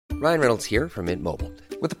Ryan Reynolds here from Mint Mobile.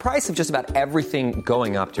 With the price of just about everything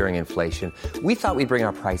going up during inflation, we thought we'd bring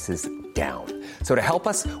our prices down. So to help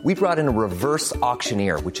us, we brought in a reverse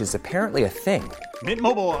auctioneer, which is apparently a thing. Mint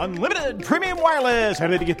Mobile Unlimited Premium Wireless. How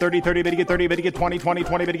to get 30, 30, bit to get 30, bit to get 20, 20,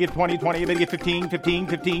 20, bit to get 20, 20, bit to get 15, 15,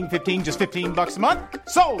 15, 15, just $15 a month?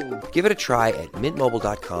 Sold! Give it a try at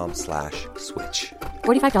mintmobile.com/switch.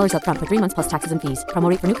 $45 up front for 3 months plus taxes and fees. Promo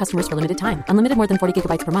rate for new customers for limited time. Unlimited more than 40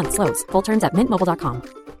 gigabytes per month. Slows full terms at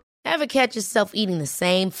mintmobile.com. Ever catch yourself eating the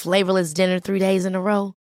same flavorless dinner 3 days in a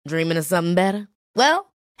row? Dreaming of something better?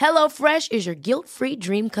 Well, HelloFresh is your guilt-free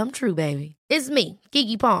dream come true, baby. It's me,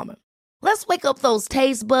 Keke Palmer. Let's wake up those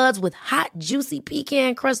taste buds with hot, juicy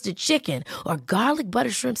pecan-crusted chicken or garlic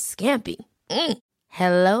butter shrimp scampi.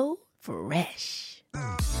 Hello Fresh.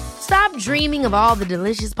 Stop dreaming of all the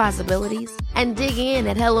delicious possibilities and dig in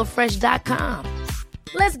at HelloFresh.com.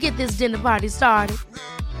 Let's get this dinner party started.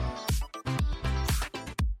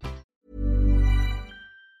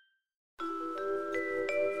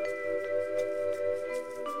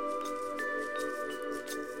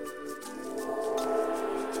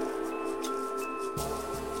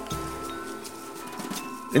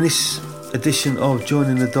 In this edition of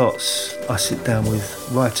Joining the Dots, I sit down with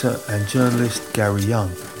writer and journalist Gary Young.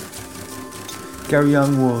 Gary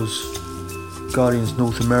Young was Guardian's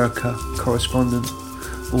North America correspondent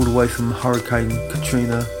all the way from Hurricane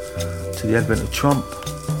Katrina to the advent of Trump.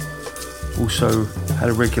 Also had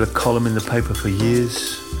a regular column in the paper for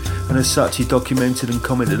years, and as such he documented and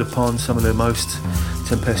commented upon some of the most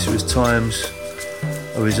tempestuous times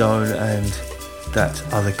of his own and that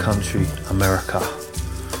other country, America.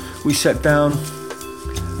 We sat down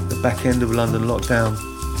at the back end of London lockdown,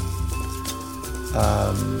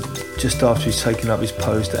 just after he's taken up his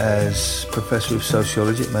post as Professor of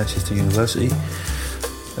Sociology at Manchester University.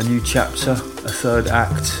 A new chapter, a third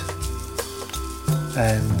act,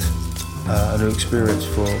 and a new experience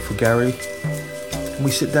for Gary. And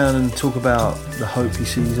we sit down and talk about the hope he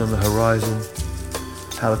sees on the horizon,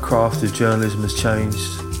 how the craft of journalism has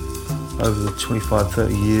changed over the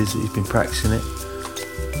 25-30 years that he's been practicing it,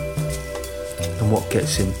 and what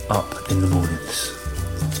gets him up in the mornings.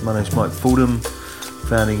 My name's Mike Fordham,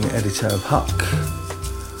 founding editor of Huck,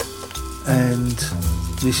 and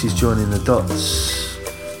this is Joining the Dots,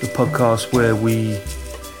 the podcast where we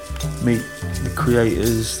meet the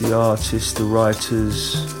creators, the artists, the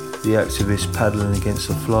writers, the activists paddling against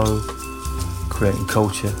the flow, creating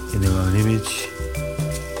culture in their own image.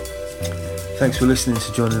 Thanks for listening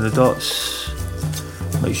to Joining the Dots.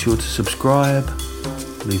 Make sure to subscribe,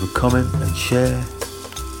 leave a comment and share.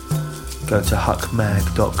 Go to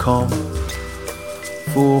huckmag.com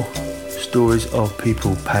for stories of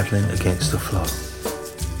people paddling against the flow.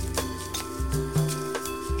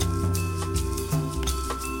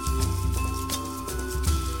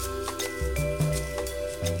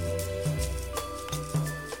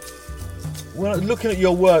 Well, looking at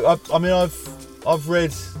your work, I've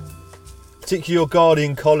read particularly your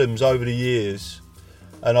Guardian columns over the years,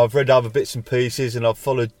 and I've read other bits and pieces, and I've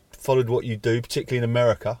followed what you do, particularly in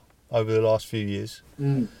America, over the last few years.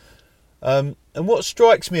 And what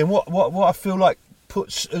strikes me, and what I feel like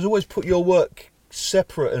has always put your work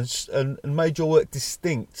separate and made your work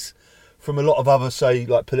distinct from a lot of other, say,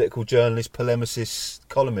 like political journalists, polemicists,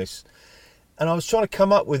 columnists. And I was trying to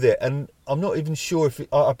come up with it, and I'm not even sure if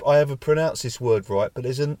I ever pronounce this word right, but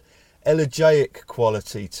there's an elegiac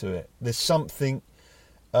quality to it. There's something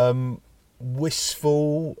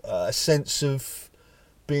wistful, a sense of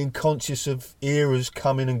being conscious of eras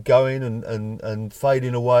coming and going and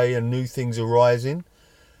fading away and new things arising,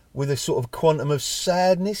 with a sort of quantum of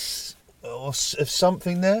sadness or of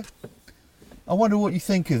something there. I wonder what you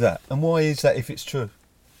think of that, and why is that, if it's true?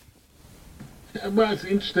 Well, it's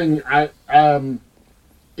interesting.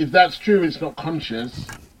 If that's true, it's not conscious.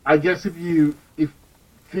 I guess if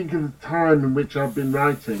think of the time in which I've been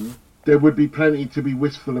writing, there would be plenty to be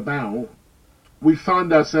wistful about. We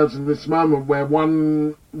find ourselves in this moment where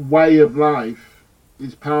one way of life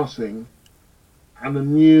is passing and a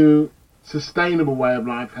new sustainable way of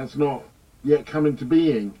life has not yet come into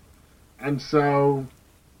being. And so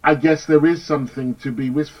I guess there is something to be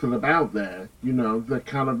wistful about there, you know, the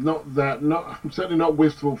kind of I'm certainly not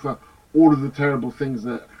wistful for all of the terrible things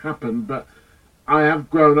that happened, but I have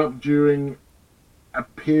grown up during a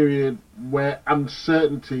period where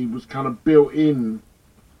uncertainty was kind of built in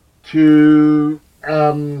to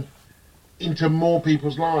into more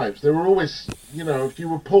people's lives. There were always, you know, if you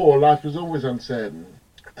were poor, life was always uncertain.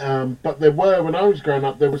 But there were, when I was growing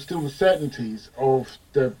up, there were still the certainties of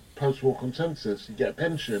the post-war consensus. You get a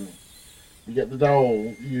pension, you get the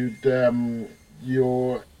dole,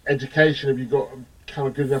 your education, if you got kind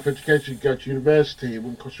of good enough education, you go to university, it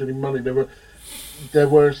wouldn't cost you any money. There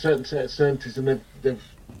were a certain set of certainties, and a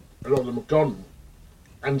lot of them are gone.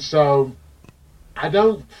 And so I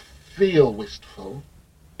don't feel wistful,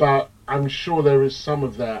 but I'm sure there is some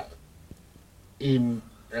of that in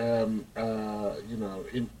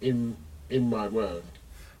in my work.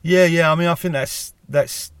 Yeah. I mean, I think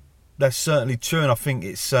that's certainly true, and I think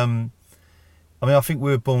it's. I mean, I think we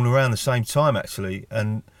were born around the same time actually,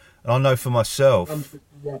 and I know for myself. I'm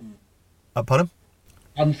 51. Pardon?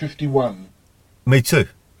 I'm 51. Me too.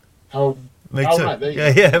 How? Me oh, too. Right, there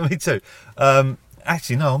you Yeah, me too.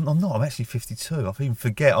 Actually, no, I'm not. I'm actually 52. I even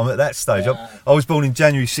forget. I'm at that stage. I was born in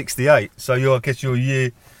January '68, so I guess you're a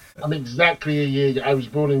year. I'm exactly a year. I was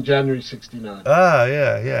born in January '69. Ah,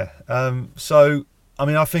 yeah. So, I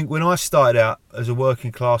mean, I think when I started out as a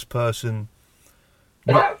working class person,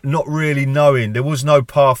 not really knowing, there was no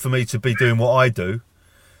path for me to be doing what I do.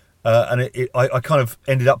 And I kind of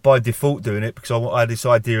ended up by default doing it because I had this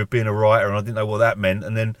idea of being a writer and I didn't know what that meant.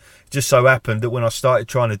 And then it just so happened that when I started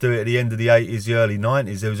trying to do it at the end of the 80s, the early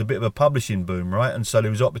 90s, there was a bit of a publishing boom, right? And so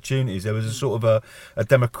there was opportunities. There was a sort of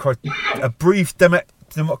a brief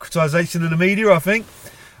democratization of the media, I think,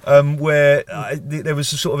 where there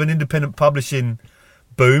was a sort of an independent publishing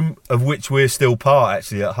boom, of which we're still part,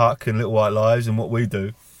 actually, at Huck and Little White Lies and what we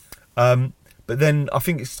do. But then I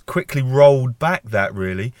think it's quickly rolled back that,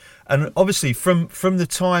 really. And obviously from the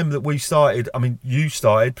time that we started, I mean, you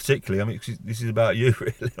started particularly, I mean, this is about you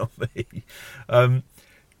really, not me.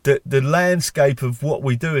 The landscape of what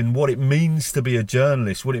we do and what it means to be a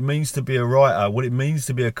journalist, what it means to be a writer, what it means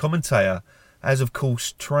to be a commentator has, of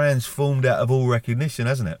course, transformed out of all recognition,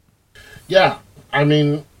 hasn't it? Yeah, I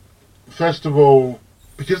mean, first of all,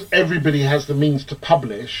 because everybody has the means to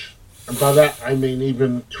publish, and by that I mean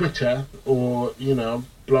even Twitter or,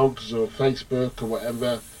 blogs or Facebook or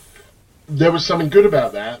whatever, there was something good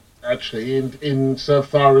about that, actually, in so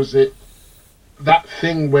far as that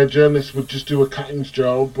thing where journalists would just do a cuttings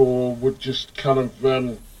job or would just kind of,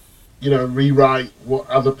 rewrite what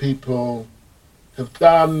other people have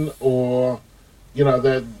done, or,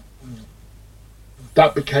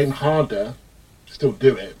 that became harder. Still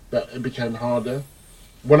do it, but it became harder.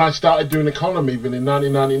 When I started doing a column, even in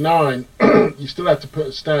 1999, you still had to put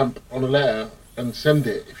a stamp on a letter and send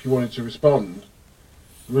it if you wanted to respond.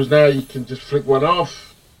 Whereas now you can just flick one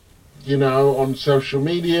off, on social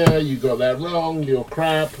media, you got that wrong, you're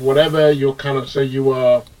crap, whatever, so you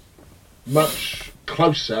are much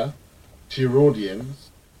closer to your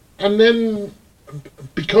audience. And then,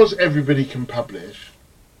 because everybody can publish,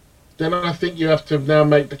 then I think you have to now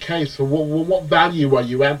make the case for what value are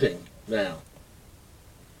you adding now?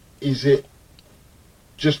 Is it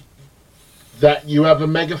just that you have a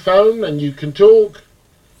megaphone and you can talk?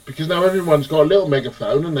 Because now everyone's got a little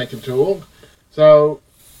megaphone and they can talk. So,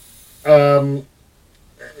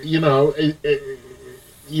 you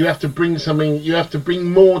have to bring something, you have to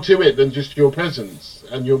bring more to it than just your presence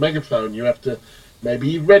and your megaphone. You have to, maybe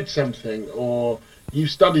you've read something, or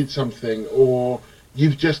you've studied something, or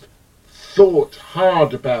you've just thought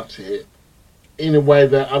hard about it in a way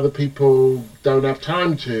that other people don't have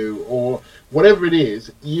time to, or whatever it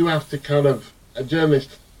is. You have to kind of, a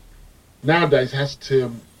journalist nowadays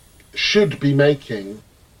should be making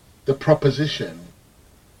the proposition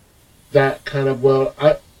that kind of, well,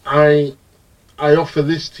 I offer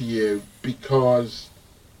this to you because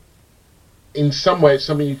in some way it's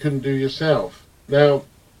something you couldn't do yourself. Now,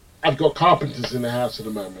 I've got carpenters in the house at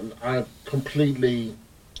the moment. I'm completely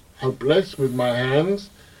hopeless with my hands.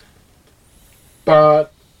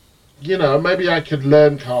 But, maybe I could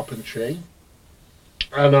learn carpentry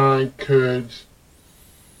and I could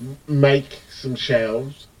make some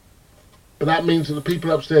shelves. But that means that the people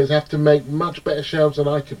upstairs have to make much better shelves than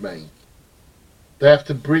I could make. They have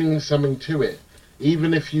to bring something to it.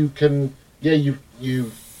 Even if you can,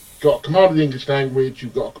 you've got command of the English language,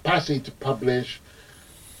 you've got capacity to publish,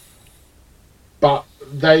 but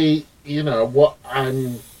they, what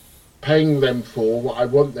I'm paying them for, what I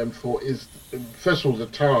want them for is, first of all, the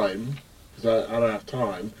time, because I don't have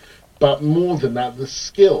time, but more than that, the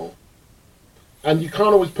skill. And you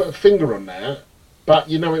can't always put a finger on that, but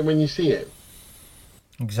you know it when you see it.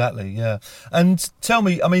 Exactly, yeah. And tell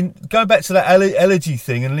me, I mean, going back to that elegy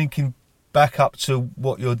thing and linking back up to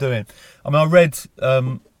what you're doing, I mean, I read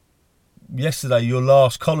yesterday your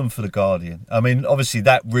last column for The Guardian. I mean, obviously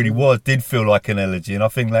that really did feel like an elegy, and I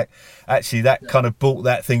think that actually that kind of brought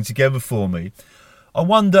that thing together for me. I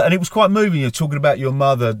wonder, and it was quite moving, you're talking about your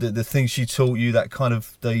mother, the things she taught you, that kind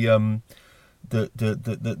of the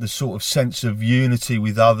sort of sense of unity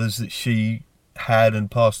with others that she had and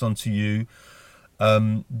passed on to you.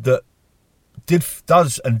 That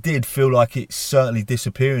did feel like it's certainly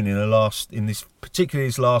disappearing particularly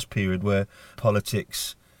this last period where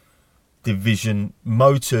politics division,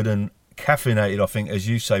 motored and caffeinated, I think, as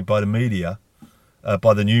you say, by the media,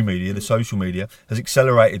 by the new media, the social media, has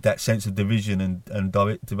accelerated that sense of division and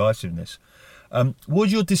divisiveness.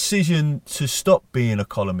 Was your decision to stop being a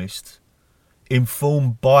columnist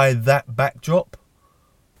informed by that backdrop?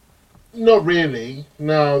 Not really.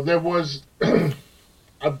 No, there was.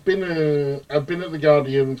 I've been at the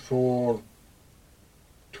Guardian for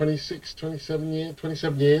 27 years.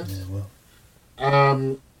 Yeah, well.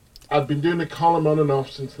 I've been doing a column on and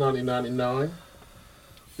off since 1999.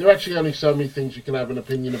 There are actually only so many things you can have an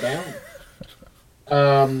opinion about.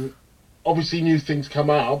 Obviously, new things come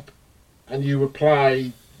up, and you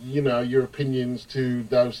apply, your opinions to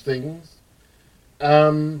those things.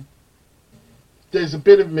 There's a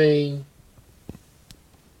bit of me.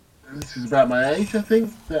 This is about my age, I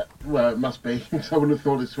think. It must be. I would have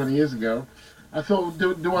thought this 20 years ago. I thought,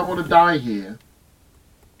 do I want to die here?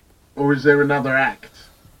 Or is there another act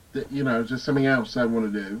that, is there something else I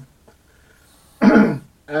want to do?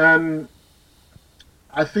 And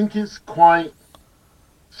I think it's quite,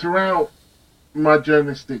 throughout my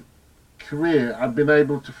journalistic career, I've been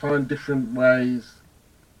able to find different ways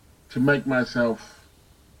to make myself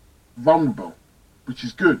vulnerable, which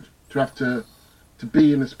is good, to have to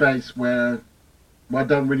be in a space where I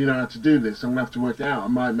don't really know how to do this. I'm going to have to work it out. I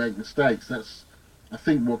might make mistakes. That's, I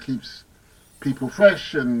think, what keeps people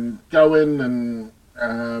fresh and going, and,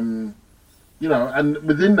 and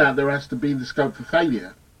within that there has to be the scope for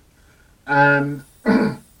failure. And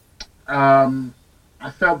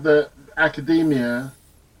I felt that academia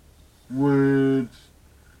would,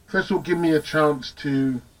 first of all, give me a chance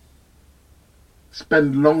to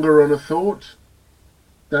spend longer on a thought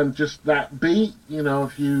than just that beat.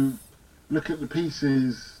 If you look at the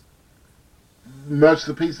pieces, most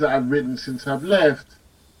of the pieces that I've written since I've left,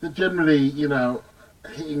 they're generally,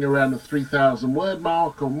 hitting around the 3,000 word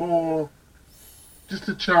mark or more. Just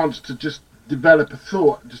a chance to just develop a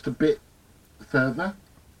thought just a bit further.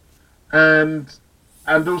 And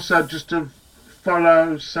also just to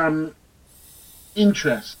follow some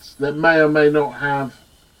interests that may or may not have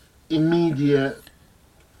immediate.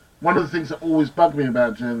 One of the things that always bugged me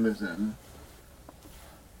about journalism,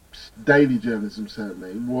 daily journalism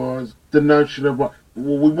certainly, was the notion of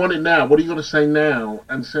we want it now. What are you going to say now?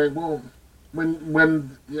 And say, well,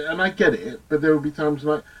 when, and I get it, but there will be times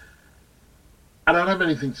like, I don't have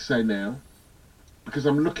anything to say now because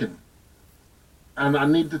I'm looking, and I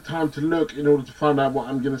need the time to look in order to find out what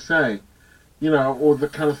I'm going to say, or the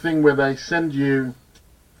kind of thing where they send you,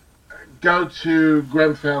 go to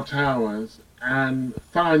Grenfell Towers and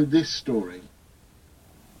find this story,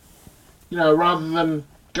 rather than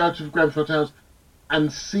go to Grenfell Towers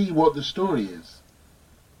and see what the story is.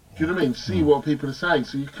 Do you know what I mean? See what people are saying.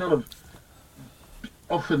 So you kind of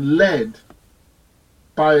often led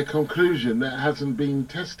by a conclusion that hasn't been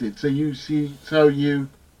tested. So you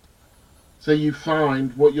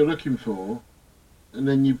find what you're looking for, and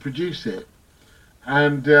then you produce it.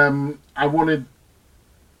 And I wanted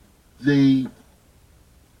the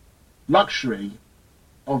luxury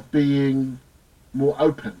of being more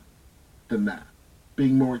open than that,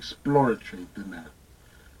 being more exploratory than that.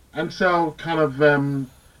 And so kind of,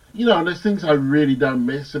 there's things I really don't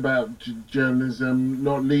miss about journalism,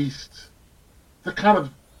 not least the kind of,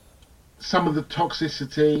 some of the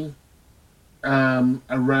toxicity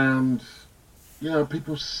around,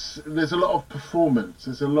 people, there's a lot of performance,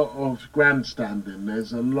 there's a lot of grandstanding,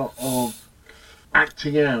 there's a lot of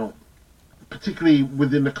acting out, particularly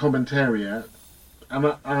within the commentariat,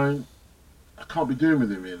 and I can't be doing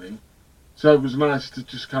with it really. So it was nice to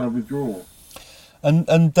just kind of withdraw.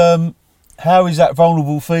 And how is that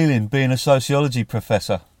vulnerable feeling, being a sociology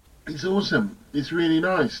professor? It's awesome. It's really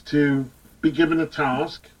nice to be given a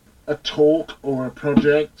task, a talk or a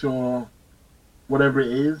project or whatever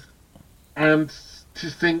it is, and to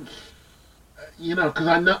think, because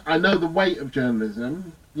I know the weight of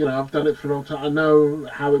journalism. I've done it for a long time. I know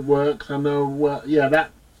how it works. I know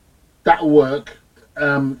that'll work.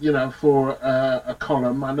 For a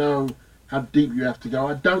column, I know how deep you have to go.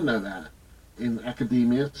 I don't know that in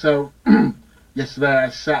academia. So yesterday I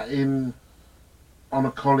sat in on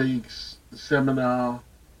a colleague's seminar.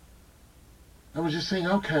 I was just saying,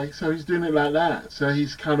 okay, so he's doing it like that. So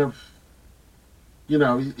he's kind of,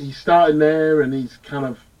 he's starting there and he's kind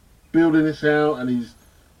of building this out and he's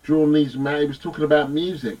drawn these. He was talking about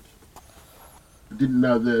music. I didn't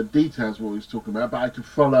know the details of what he was talking about, but I could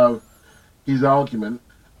follow his argument.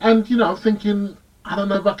 And, thinking, I don't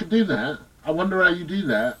know if I could do that. I wonder how you do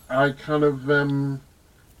that. I kind of,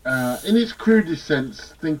 in its crudest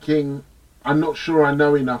sense, thinking, I'm not sure I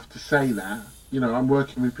know enough to say that. I'm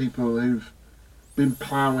working with people who've been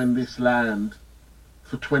ploughing this land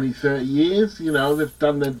for 20, 30 years. They've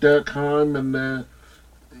done their Durkheim and their,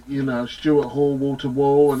 Stuart Hall, Walter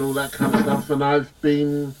Wall and all that kind of stuff. And I've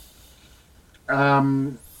been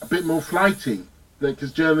a bit more flighty,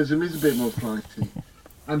 because journalism is a bit more flighty.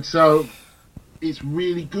 And so it's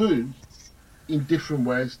really good in different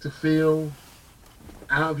ways to feel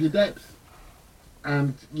out of your depth.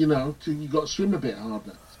 And, you got to swim a bit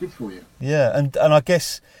harder. It's good for you. Yeah, and I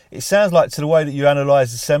guess it sounds like, to the way that you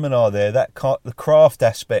analyse the seminar there, that the craft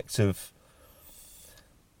aspect of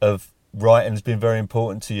writing has been very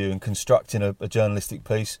important to you, and constructing a journalistic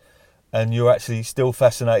piece. And you're actually still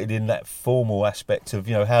fascinated in that formal aspect of,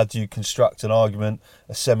 how do you construct an argument,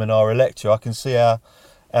 a seminar, a lecture. I can see how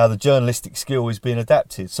the journalistic skill is being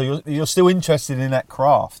adapted. So you're still interested in that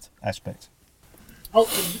craft aspect. Oh,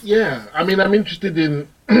 yeah. I mean, I'm interested in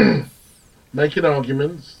making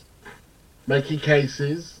arguments, making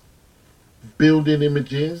cases, building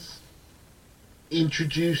images,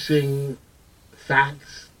 introducing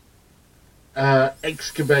facts,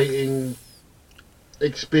 excavating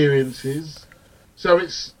experiences. So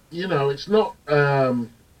it's not a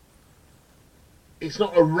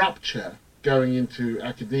rupture going into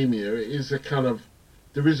academia. It is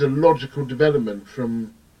there is a logical development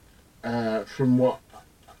from what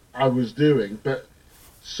I was doing, but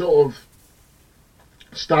sort of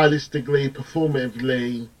stylistically,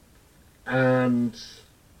 performatively, and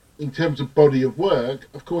in terms of body of work,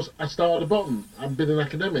 of course, I start at the bottom. I've been an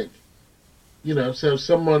academic, so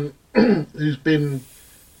someone who's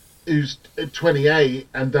 28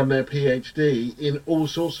 and done their PhD in all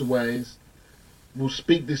sorts of ways will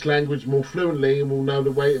speak this language more fluently and will know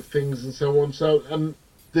the weight of things and so on. So, and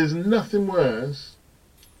there's nothing worse,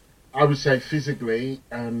 I would say, physically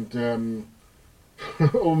and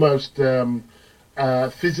almost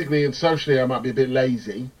physically and socially, I might be a bit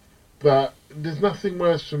lazy, but there's nothing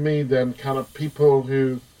worse for me than kind of people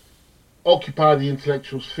who occupy the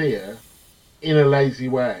intellectual sphere in a lazy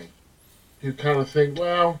way, who kind of think,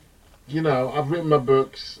 well, I've written my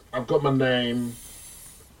books, I've got my name,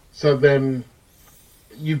 so then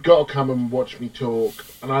you've got to come and watch me talk,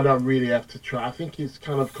 and I don't really have to try. I think it's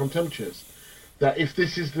kind of contemptuous that if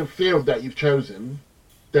this is the field that you've chosen,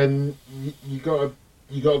 then you got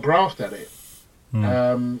to graft at it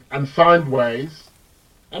and find ways.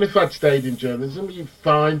 And if I'd stayed in journalism, you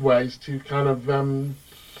find ways to kind of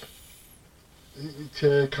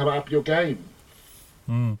up your game.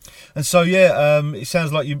 And so, it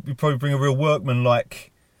sounds like you probably bring a real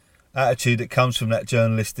workman-like attitude that comes from that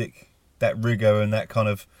that rigour and that kind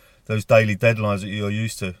of those daily deadlines that you're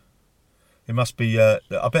used to. It must be. I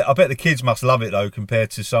bet the kids must love it though,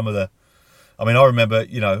 compared to some of the. I mean, I remember.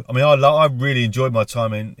 I really enjoyed my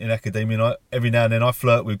time in academia. And every now and then I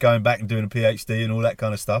flirt with going back and doing a PhD and all that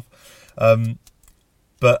kind of stuff.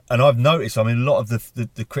 But I've noticed, a lot of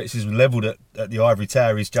the criticism levelled at the Ivory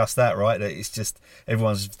Tower is just that, right? That it's just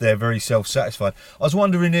everyone's there very self-satisfied. I was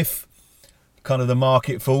wondering if kind of the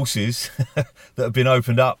market forces that have been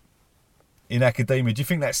opened up in academia, do you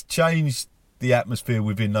think that's changed the atmosphere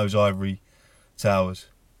within those ivory towers?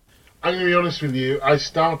 I'm going to be honest with you. I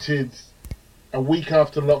started a week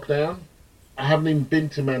after lockdown. I haven't even been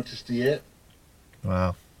to Manchester yet.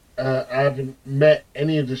 Wow. I haven't met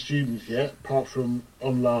any of the students yet, apart from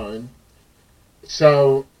online.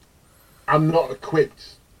 So I'm not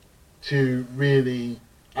equipped to really.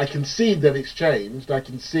 I can see that it's changed. I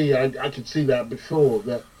can see that before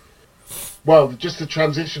that. Well, just the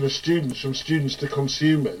transition of students from students to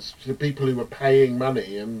consumers, to people who are paying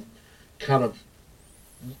money, and kind of,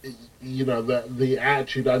 the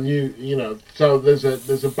attitude I knew, So there's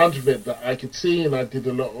a bunch of it that I could see, and I did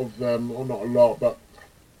a lot of, or not a lot, but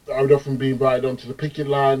I would often be invited onto the picket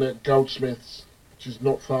line at Goldsmiths, which is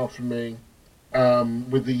not far from me,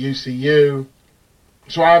 with the UCU.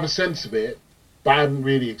 So I have a sense of it, but I haven't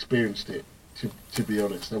really experienced it, to be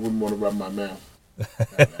honest. I wouldn't want to run my mouth.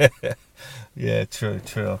 Yeah, true.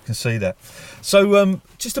 I can see that. So,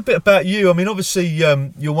 just a bit about you. Obviously,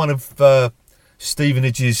 you're one of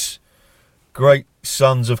Stevenage's great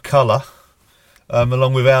sons of colour,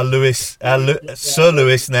 along with Sir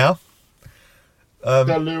Lewis now.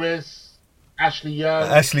 Sir Lewis, Ashley Young.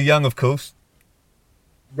 Ashley Young, of course.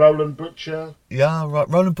 Roland Butcher. Yeah, right.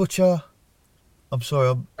 Roland Butcher. I'm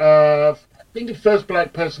sorry. I think the first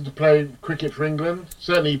black person to play cricket for England.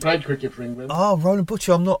 Certainly, he played cricket for England. Oh, Roland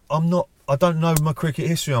Butcher. I don't know my cricket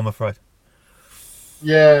history, I'm afraid.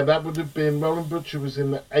 Yeah, that would have been. Roland Butcher was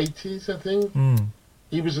in the 80s, I think.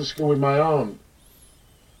 He was at school with my aunt.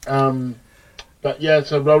 But yeah,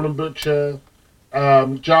 so Roland Butcher,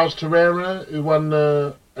 Giles Terera, who won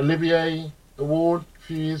the Olivier Award a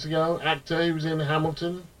few years ago, actor, he was in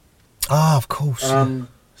Hamilton. Ah, of course.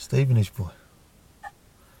 Stevenage boy.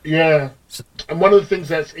 Yeah, and one of the things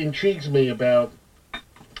that intrigues me about,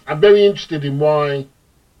 I'm very interested in why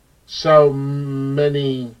so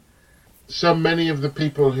many of the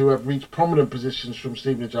people who have reached prominent positions from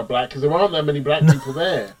Stevenage are black, because there aren't that many black people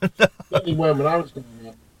there. Certainly weren't when I was growing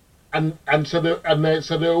up. And so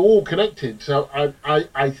they're all connected. So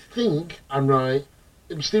I think I'm right.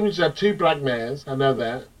 Stevenage had 2 black mayors, I know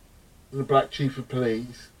that, and a black chief of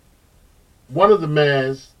police. One of the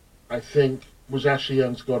mayors, I think, was Ashley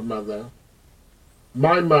Young's godmother.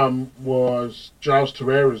 My mum was Giles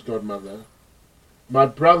Terera's godmother. My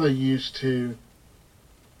brother used to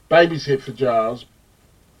babysit for Giles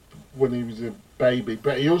when he was a baby,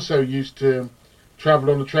 but he also used to travel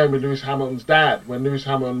on the train with Lewis Hamilton's dad when Lewis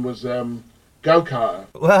Hamilton was go-karter.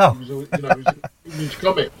 Wow. He was a huge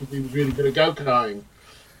comic because he was really good at go-karting.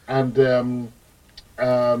 And,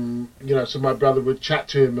 so my brother would chat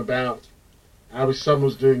to him about how his son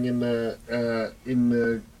was doing in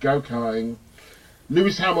the go-karting.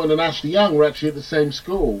 Lewis Hamilton and Ashley Young were actually at the same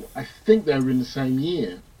school. I think they were in the same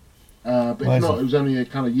year. But if not, it was only a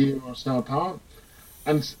kind of year or so apart.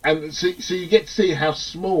 And so you get to see how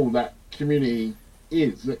small that community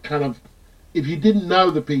is. That kind of, if you didn't know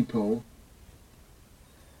the people,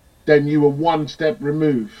 then you were one step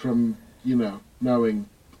removed from, knowing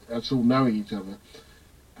each other.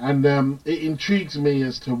 And it intrigues me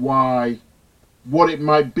as to what it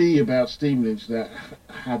might be about Stevenage that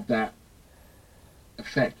had that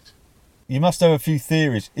effect. You must have a few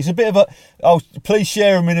theories. It's a bit of a... Oh, please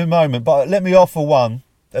share them in a moment, but let me offer one.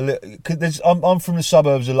 I'm from the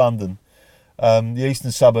suburbs of London, the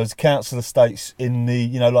eastern suburbs, council estates in the,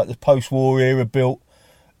 like the post-war era built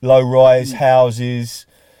low-rise houses.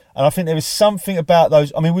 And I think there is something about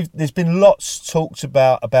those... I mean, there's been lots talked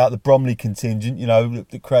about the Bromley contingent,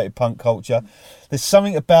 the creative punk culture. There's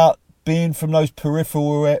something about being from those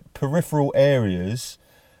peripheral areas,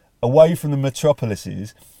 away from the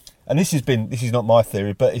metropolises, and this is not my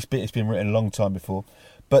theory, but it's been written a long time before.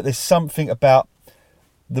 But there's something about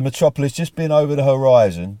the metropolis just being over the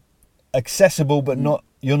horizon, accessible, but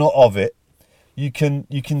you're not of it. You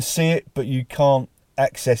can see it, but you can't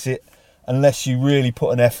access it unless you really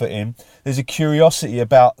put an effort in. There's a curiosity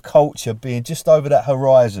about culture being just over that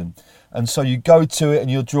horizon. And so you go to it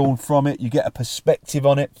and you're drawn from it, you get a perspective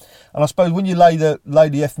on it. And I suppose when you lay the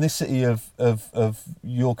ethnicity of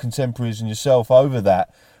your contemporaries and yourself over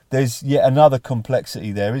that, there's yet another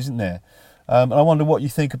complexity there, isn't there? And I wonder what you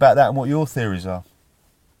think about that and what your theories are.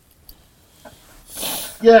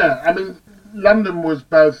 Yeah, I mean, London was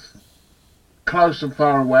both close and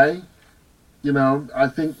far away. I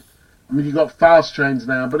think, you got fast trains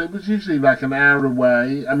now, but it was usually like an hour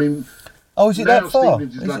away. I mean... Oh, is it that far?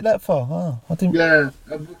 Is it that far? Oh, I didn't... Yeah.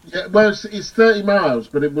 Well, it's 30 miles,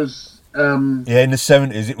 but it was... in the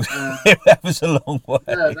 70s, it was that was a long way.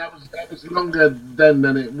 Yeah, that was longer then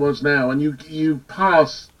than it was now. And you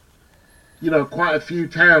pass, quite a few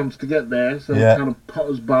towns to get there. So kind of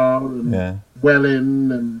Potter's Bar and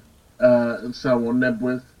Welling and so on,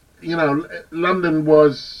 Nebworth. London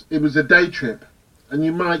was a day trip. And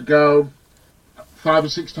you might go 5 or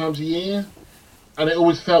 6 times a year. And it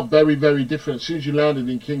always felt very, very different. As soon as you landed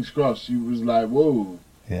in King's Cross, you was like, whoa,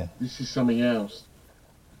 this is something else.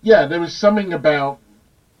 Yeah, there was something about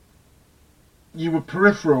you were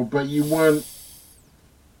peripheral, but you weren't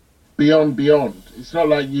beyond. It's not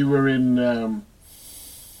like you were in, you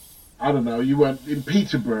weren't in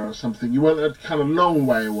Peterborough or something. You weren't a kind of long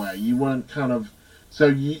way away. You weren't kind of,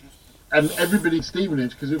 and everybody in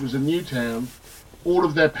Stevenage, because it was a new town, all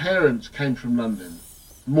of their parents came from London.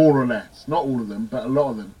 More or less, not all of them, but a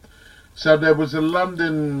lot of them. So there was a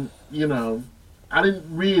London, I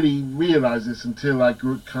didn't really realise this until I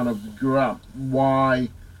grew up, why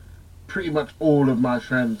pretty much all of my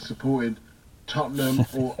friends supported Tottenham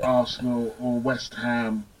or Arsenal or West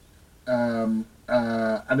Ham, and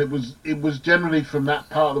it was generally from that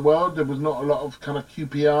part of the world. There was not a lot of kind of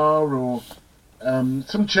QPR or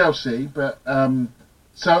some Chelsea, but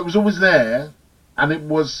so it was always there, and it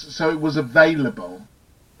was available,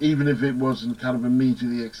 even if it wasn't kind of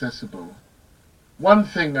immediately accessible. One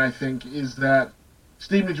thing I think is that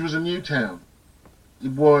Stevenage was a new town.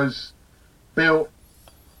 It was built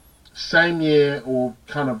same year, or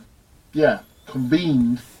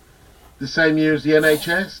convened the same year as the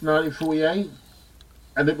NHS, 1948.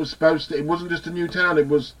 And it wasn't just a new town,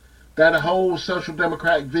 they had a whole social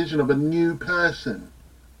democratic vision of a new person.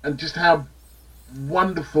 And just how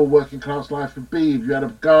wonderful working class life would be if you had a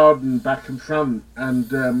garden back and front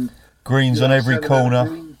and greens on every corner.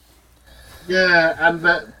 Yeah, and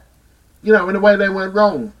that, you know, in a way they weren't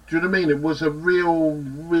wrong. Do you know what I mean? It was a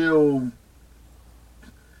real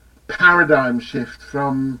paradigm shift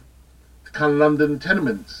from the kind of London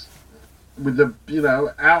tenements with the, you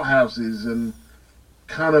know, outhouses and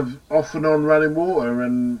kind of off and on running water,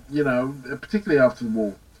 and, you know, particularly after the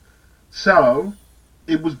war. So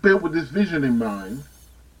it was built with this vision in mind,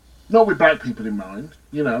 not with black people in mind.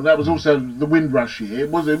 You know, that was also the Windrush year. It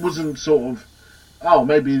wasn't sort of, oh,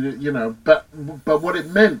 maybe, you know, but what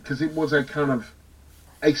it meant, because it was a kind of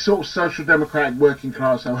a sort of social democratic working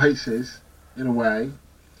class oasis in a way.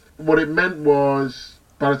 What it meant was,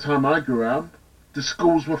 by the time I grew up, the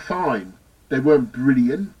schools were fine. They weren't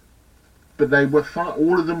brilliant, but they were fine.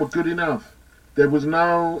 All of them were good enough. There was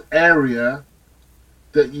no area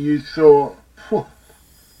that you thought, I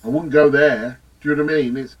wouldn't go there. Do you know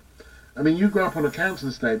what I mean? You grew up on a council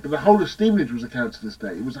estate, but the whole of Stevenage was a council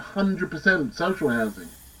estate. It was 100% social housing.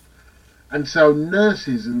 And so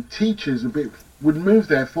nurses and teachers would move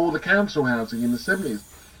there for the council housing in the 70s.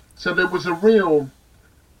 So there was a real,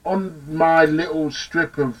 on my little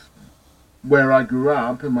strip of where I grew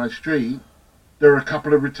up, in my street, there were a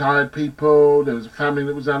couple of retired people, there was a family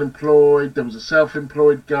that was unemployed, there was a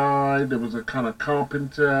self-employed guy, there was a kind of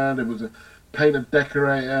carpenter, there was a painter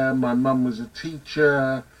decorator, my mum was a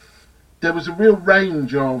teacher. There was a real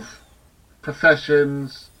range of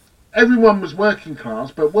professions. Everyone was working class,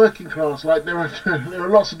 but working class, like, there are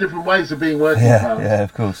lots of different ways of being working class. Yeah,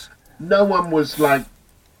 of course. No one was, like,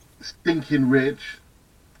 stinking rich,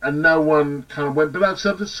 and no one kind of went below.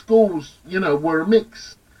 So the schools, you know, were a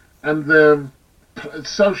mix, and the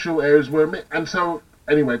social areas were a mix. And so,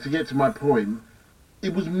 anyway, to get to my point,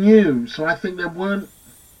 it was new. So I think there weren't,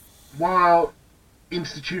 while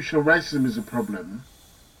institutional racism is a problem,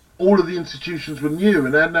 all of the institutions were new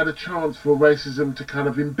and hadn't had a chance for racism to kind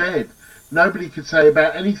of embed. Nobody could say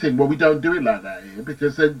about anything, well, we don't do it like that here,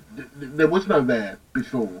 because there was no there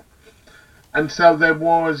before. And so there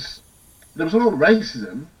was a lot of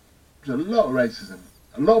racism. There was a lot of racism.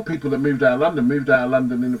 A lot of people that moved out of London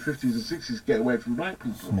in the 50s and 60s to get away from black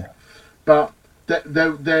people. Yeah. But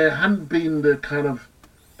there hadn't been the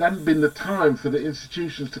time for the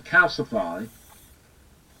institutions to calcify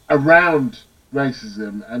around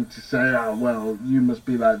racism and to say, oh, well, you must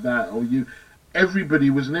be like that, or you. Everybody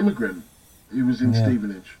was an immigrant who was in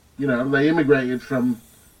Stevenage. You know, they immigrated from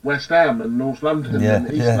West Ham and North London and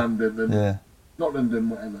East London and not London,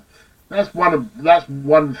 whatever. That's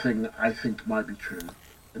one thing I think might be true.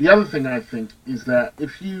 The other thing I think is that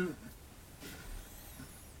if you're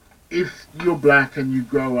black and you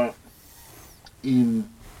grow up in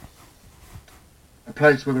a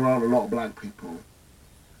place where there aren't a lot of black people,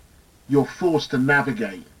 you're forced to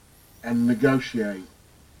navigate and negotiate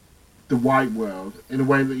the white world in a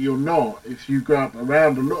way that you're not. If you grow up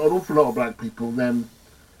around an awful lot of black people, then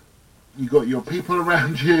you got your people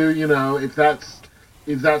around you, you know, if that's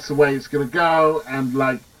the way it's going to go, and,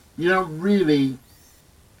 like, you don't really,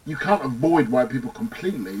 you can't avoid white people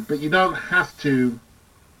completely, but you don't have to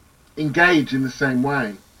engage in the same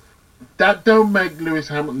way. That don't make Lewis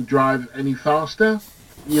Hamilton drive any faster.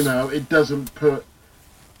 You know, it doesn't put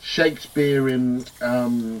Shakespeare in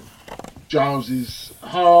Giles's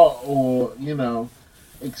heart, or, you know,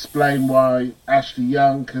 explain why Ashley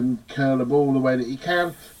Young can curl a ball the way that he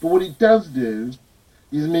can. But what it does do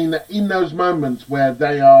is mean that in those moments where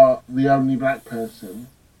they are the only black person,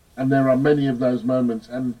 and there are many of those moments,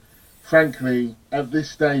 and frankly, at this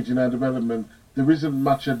stage in our development, there isn't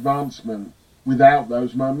much advancement without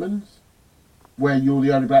those moments where you're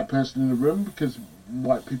the only black person in the room because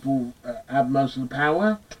white people have most of the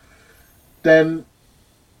power, then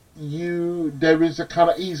there is a kind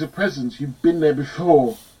of ease of presence. You've been there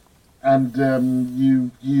before, and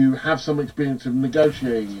you have some experience of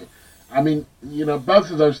negotiating it. I mean, you know,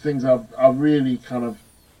 both of those things are really kind of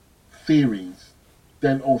theories.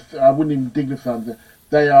 I wouldn't even dignify them.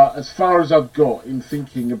 They are as far as I've got in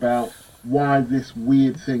thinking about why this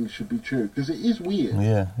weird thing should be true, because it is weird.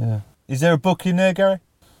 Yeah. Is there a book in there, Gary?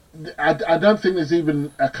 I don't think there's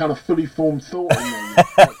even a kind of fully formed thought in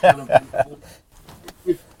there.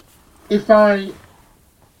 If I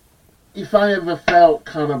ever felt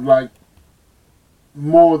kind of like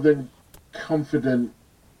more than confident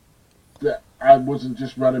that I wasn't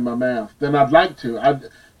just running my mouth, then I'd like to.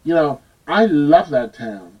 I love that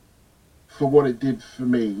town for what it did for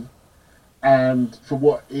me and for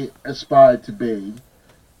what it aspired to be.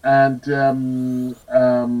 And,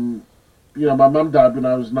 you know, my mum died when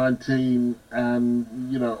I was 19,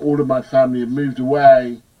 and, you know, all of my family had moved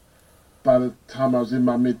away by the time I was in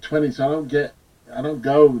my mid-20s. I don't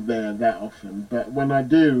go there that often, but when I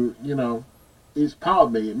do, you know, it's part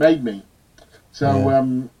of me. It made me. So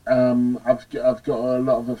I've got a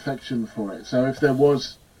lot of affection for it. So if there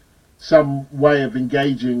was some way of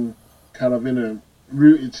engaging, kind of in a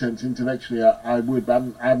rooted sense intellectually, I would, but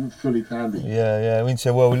I haven't fully found it. Yeah.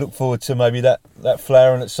 Well, we look forward to maybe that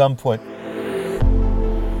flowering at some point.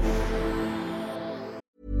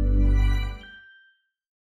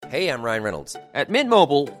 Hey, I'm Ryan Reynolds. At Mint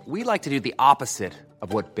Mobile, we like to do the opposite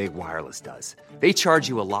of what Big Wireless does. They charge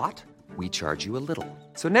you a lot, we charge you a little.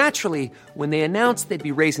 So naturally, when they announced they'd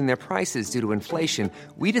be raising their prices due to inflation,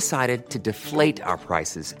 we decided to deflate our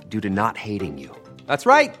prices due to not hating you. That's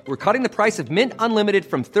right. We're cutting the price of Mint Unlimited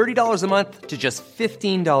from $30 a month to just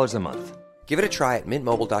 $15 a month. Give it a try at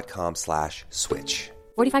mintmobile.com/switch.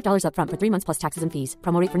 $45 up front for 3 months plus taxes and fees.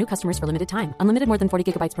 Promo rate for new customers for limited time. Unlimited more than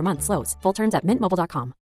 40 gigabytes per month slows. Full terms at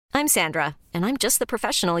mintmobile.com. I'm Sandra, and I'm just the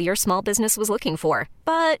professional your small business was looking for.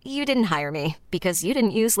 But you didn't hire me because you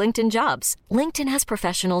didn't use LinkedIn Jobs. LinkedIn has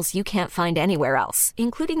professionals you can't find anywhere else,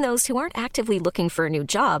 including those who aren't actively looking for a new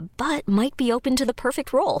job, but might be open to the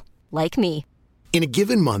perfect role, like me. In a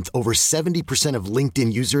given month, over 70% of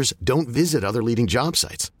LinkedIn users don't visit other leading job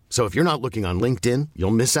sites. So if you're not looking on LinkedIn,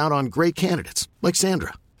 you'll miss out on great candidates like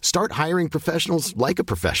Sandra. Start hiring professionals like a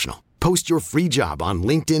professional. Post your free job on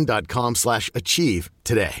linkedin.com/achieve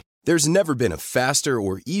today. There's never been a faster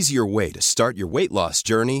or easier way to start your weight loss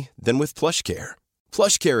journey than with PlushCare.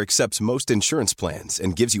 PlushCare accepts most insurance plans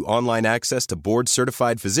and gives you online access to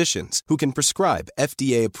board-certified physicians who can prescribe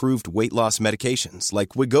FDA-approved weight loss medications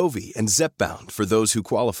like Wegovy and Zepbound for those who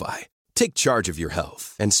qualify. Take charge of your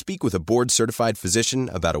health and speak with a board-certified physician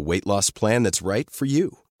about a weight loss plan that's right for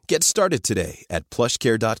you. Get started today at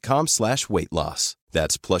plushcare.com/weight loss.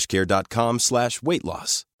 That's plushcare.com/weight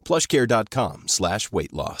loss.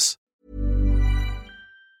 plushcare.com/weight loss.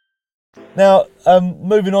 Now,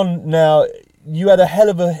 moving on now, you had a hell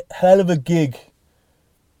of a gig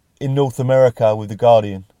in North America with The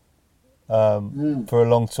Guardian for a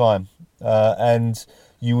long time. And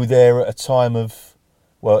you were there at a time of,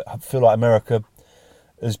 well, I feel like America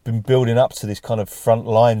has been building up to this kind of front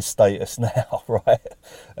line status now, right?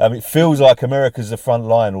 It feels like America's the front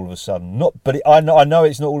line all of a sudden. I know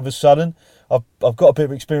it's not all of a sudden. I've got a bit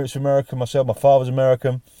of experience with America myself. My father's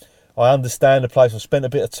American. I understand the place. I've spent a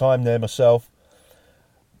bit of time there myself.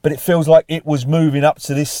 But it feels like it was moving up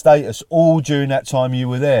to this status all during that time you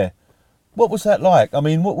were there. What was that like? I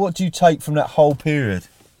mean, what do you take from that whole period?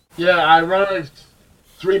 Yeah, I arrived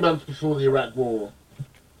 3 months before the Iraq War.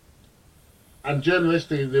 And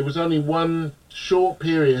journalistically, there was only one short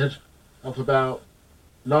period of about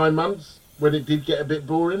 9 months when it did get a bit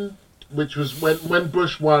boring, which was when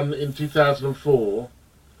Bush won in 2004.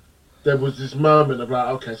 There was this moment of like,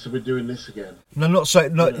 okay, so we're doing this again. No, not so.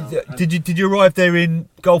 No, did you arrive there in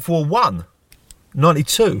Gulf War 1?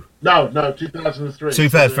 92? No, 2003.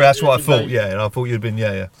 2003, that's what I thought, yeah. And I thought you'd been,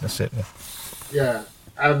 yeah, that's it, yeah. Yeah,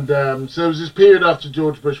 and so there was this period after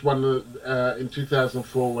George Bush won in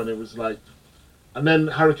 2004 when it was like, and then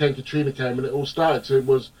Hurricane Katrina came and it all started. So it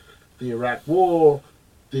was the Iraq War,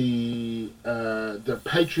 the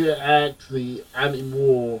Patriot Act, the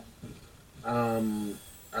anti-war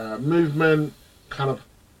movement, kind of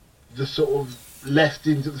the sort of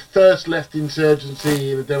the first left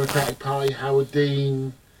insurgency in the Democratic Party, Howard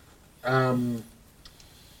Dean, then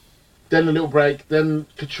a little break, then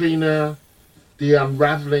Katrina, the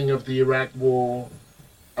unraveling of the Iraq War,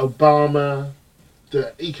 Obama,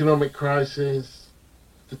 the economic crisis,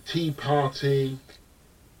 the Tea Party,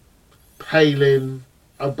 Palin,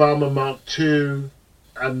 Obama Mark II,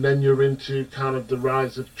 and then you're into kind of the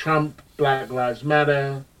rise of Trump, Black Lives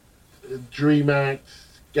Matter, Dream Act,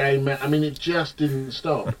 Gay Marriage. I mean, it just didn't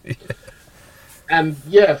stop. And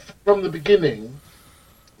yeah, from the beginning,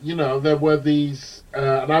 you know, there were these,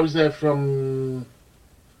 and I was there from,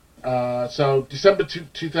 so December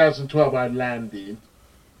 2012 I landed,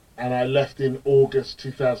 and I left in August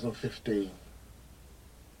 2015,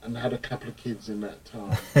 and had a couple of kids in that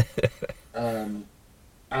time.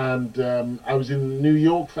 I was in New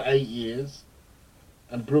York for 8 years,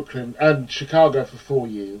 and Brooklyn and Chicago for 4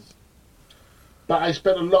 years. But I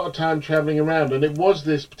spent a lot of time traveling around, and it was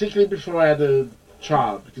this, particularly before I had a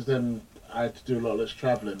child, because then I had to do a lot less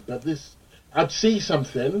traveling. But this, I'd see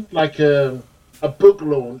something like a book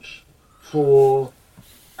launch for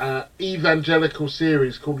an evangelical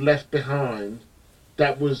series called Left Behind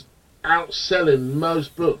that was outselling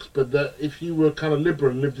most books, but that if you were kind of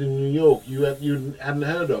liberal and lived in New York, you hadn't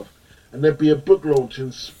heard of. And there'd be a book launch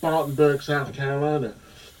in Spartanburg, South Carolina.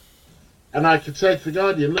 And I could say to the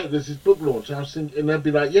Guardian, look, there's this book launch. I was thinking, and they'd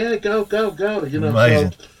be like, yeah, go, you know.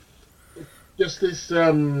 Amazing. So just this,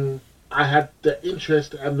 I had the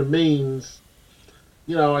interest and the means.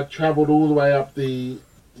 You know, I travelled all the way up the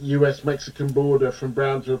US-Mexican border from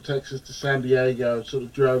Brownsville, Texas to San Diego, sort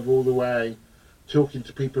of drove all the way, talking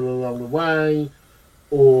to people along the way.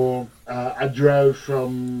 Or I drove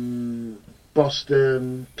from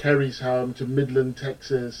Boston, Kerry's home, to Midland,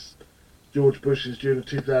 Texas, George Bush's during the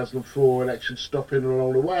 2004 election, stopping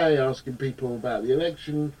along the way, asking people about the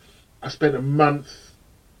election. I spent a month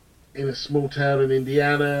in a small town in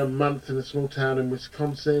Indiana, a month in a small town in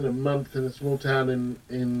Wisconsin, a month in a small town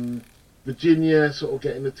in Virginia, sort of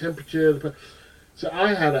getting the temperature. So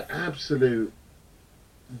I had an absolute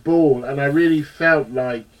ball, and I really felt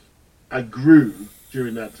like I grew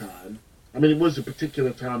during that time. I mean, it was a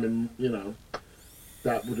particular time in, you know,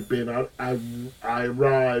 that would have been, I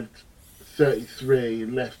arrived 33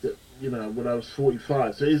 and left at, you know, when I was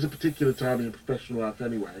 45. So it is a particular time in professional life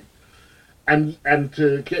anyway. And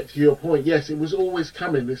to get to your point, yes, it was always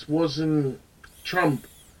coming. This wasn't, Trump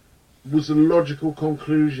was a logical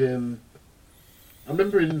conclusion. I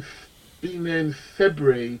remember being there in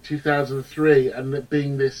February 2003 and there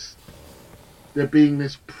being this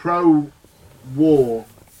pro-war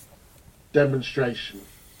demonstration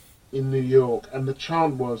in New York, and the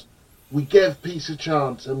chant was, "We gave peace a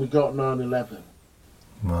chance and we got 9/11."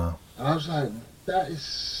 Wow. And I was like, that is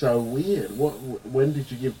so weird. When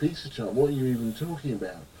did you give peace a chance? What are you even talking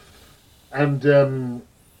about? And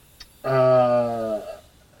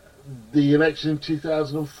the election in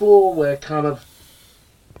 2004, where kind of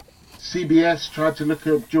CBS tried to look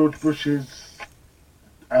at George Bush's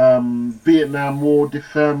Vietnam War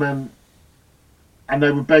deferment, and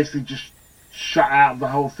they were basically just shut out of the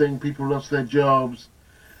whole thing. People lost their jobs.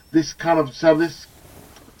 This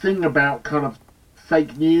thing about kind of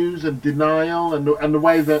fake news and denial, and the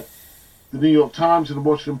way that the New York Times and the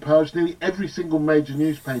Washington Post, nearly every single major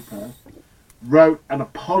newspaper, wrote an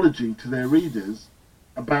apology to their readers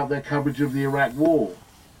about their coverage of the Iraq War.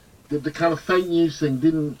 The kind of fake news thing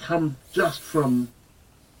didn't come just from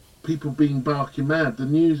people being barking mad. The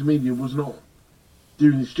news media was not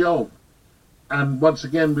doing its job. And once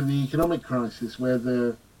again, with the economic crisis,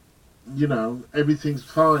 where everything's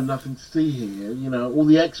fine, nothing to see here, all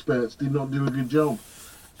the experts did not do a good job.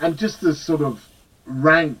 And just the sort of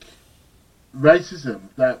rank racism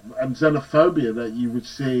and xenophobia that you would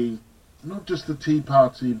see, not just the Tea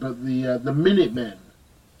Party, but the Minutemen,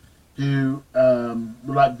 who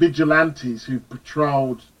were like vigilantes who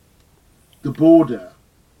patrolled the border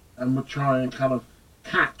and would try and kind of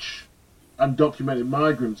catch undocumented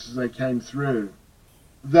migrants as they came through.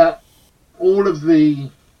 That all of the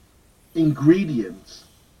ingredients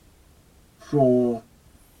for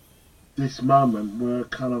this moment were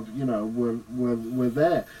kind of, were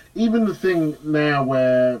there. Even the thing now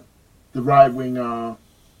where the right wing are,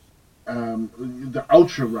 the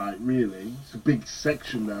ultra right really, it's a big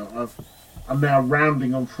section now, I'm now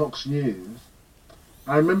rounding on Fox News.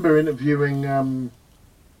 I remember interviewing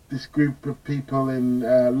this group of people in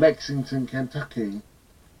Lexington, Kentucky,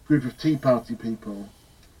 group of Tea Party people,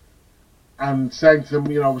 and saying to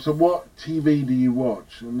them, so what TV do you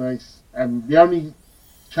watch? And the only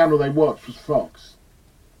channel they watched was Fox.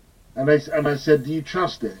 And I said, do you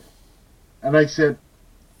trust it? And they said,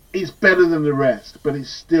 it's better than the rest, but it's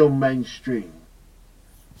still mainstream.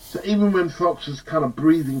 So even when Fox was kind of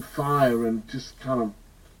breathing fire and just kind of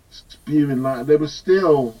spewing light, there was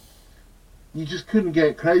still, you just couldn't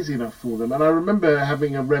get crazy enough for them. And I remember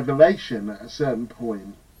having a revelation at a certain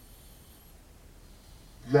point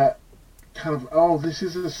that kind of, this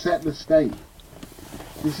is a settler state.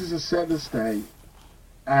 This is a settler state.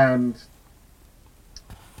 And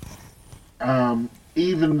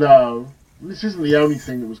even though this isn't the only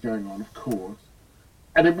thing that was going on, of course,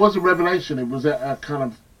 and it was a revelation, it was a kind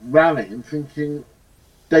of rally and thinking,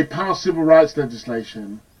 they passed civil rights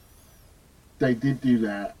legislation, they did do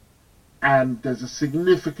that, and there's a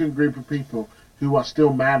significant group of people who are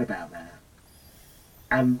still mad about that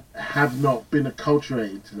and have not been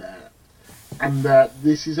acculturated to that. And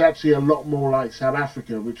this is actually a lot more like South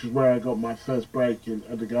Africa, which is where I got my first break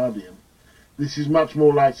at The Guardian. This is much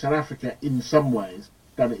more like South Africa in some ways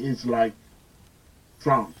than it is like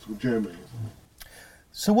France or Germany.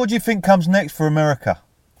 So what do you think comes next for America?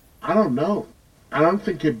 I don't know. I don't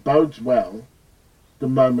think it bodes well, the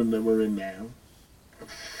moment that we're in now.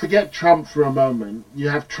 Forget Trump for a moment. You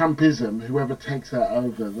have Trumpism, whoever takes that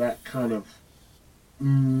over, that kind of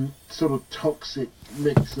sort of toxic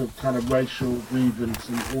mix of kind of racial grievance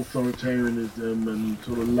and authoritarianism and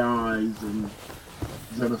sort of lies and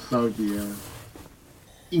xenophobia.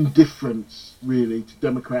 indifference, really, to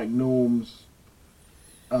democratic norms,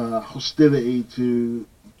 hostility to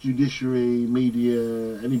judiciary,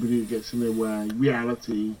 media, anybody who gets in their way,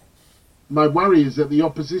 reality. My worry is that the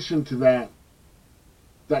opposition to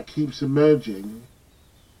that keeps emerging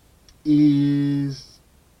is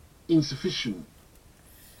insufficient.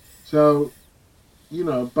 So,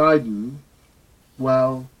 Biden,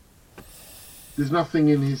 well, there's nothing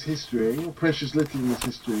in his history, or precious little in his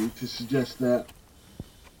history, to suggest that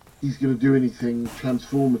he's going to do anything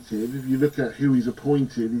transformative. If you look at who he's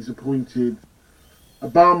appointed,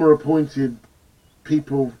 Obama appointed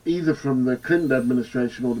people either from the Clinton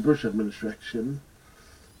administration or the Bush administration,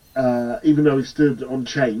 even though he stood on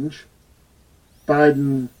change.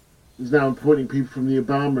 Biden is now appointing people from the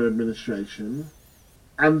Obama administration,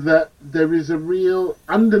 and that there is a real,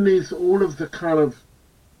 underneath all of the kind of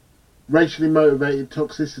racially motivated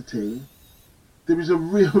toxicity, there is a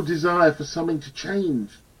real desire for something to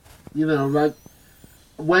change. Like,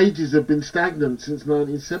 wages have been stagnant since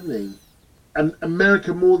 1970. And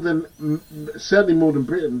America, certainly more than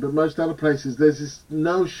Britain, but most other places, there's this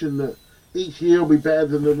notion that each year will be better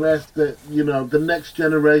than the rest, that, the next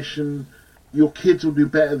generation, your kids will do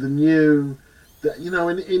better than you. That,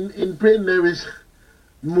 in Britain there is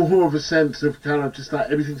more of a sense of kind of just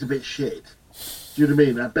like everything's a bit shit. Do you know what I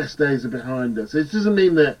mean? Our best days are behind us. It doesn't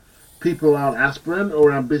mean that people aren't aspirant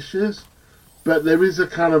or ambitious, but there is a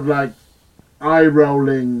kind of like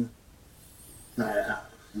eye-rolling, that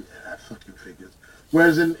fucking figures.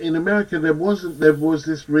 Whereas in America there was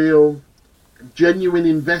this real, genuine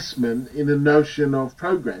investment in a notion of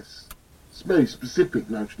progress. It's a very specific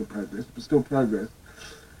notion of progress, but still progress.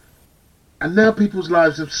 And now people's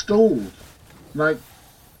lives have stalled. Like,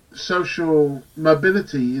 social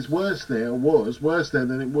mobility is worse there, or was worse there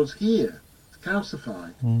than it was here. It's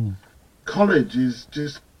calcified. College is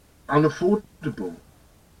just unaffordable.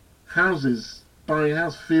 Buying a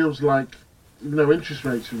house feels like, even though interest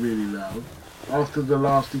rates are really low, after the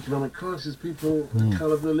last economic crisis, people are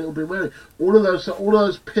kind of a little bit wary. All of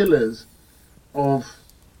those pillars of,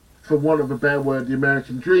 for want of a better word, the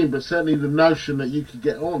American dream, but certainly the notion that you could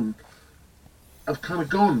get on, have kind of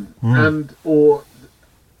gone, or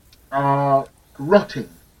are rotting.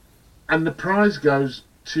 And the prize goes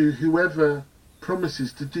to whoever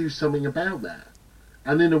promises to do something about that.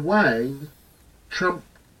 And in a way, Trump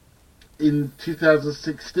in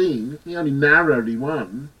 2016, he only narrowly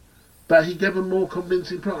won, but he gave a more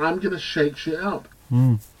convincing point. I'm going to shake shit up.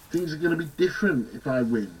 Things are going to be different if I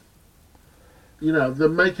win. The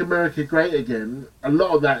Make America Great Again, a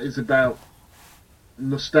lot of that is about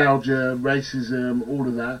nostalgia, racism, all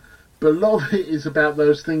of that. But a lot of it is about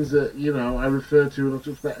those things that, I refer to when I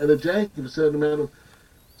talk about energetic, a certain amount of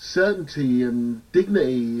certainty and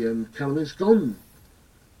dignity, and kind of, it's gone.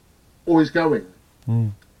 Or is going.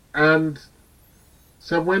 And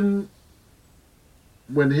so when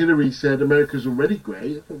Hillary said America's already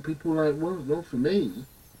great, I thought people were like, well, not for me.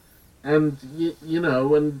 And,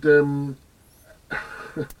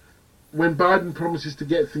 when Biden promises to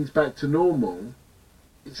get things back to normal,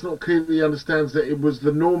 it's not clear that he understands that it was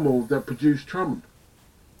the normal that produced Trump.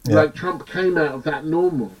 Yeah. Like, Trump came out of that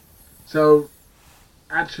normal. So,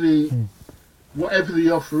 actually, whatever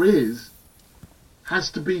the offer is,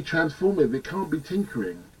 has to be transformative. It can't be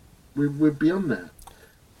tinkering. We're beyond that.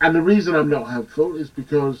 And the reason I'm not hopeful is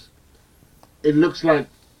because it looks like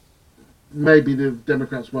maybe the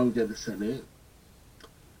Democrats won't get the Senate.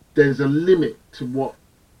 There's a limit to what,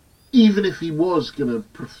 even if he was going to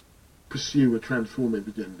pursue a transformative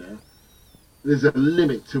agenda, there's a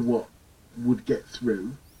limit to what would get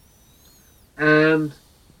through. And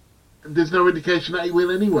there's no indication that he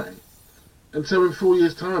will anyway. And so in 4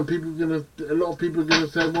 years' time, a lot of people are going to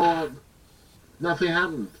say, well, nothing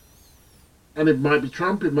happened. And it might be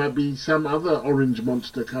Trump, it might be some other orange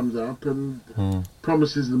monster comes up and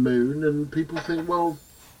promises the moon, and people think, well,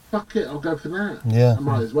 fuck it, I'll go for that. Yeah. I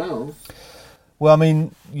might as well. Well, I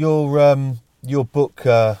mean, your book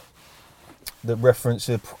that referenced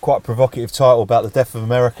a quite provocative title about the death of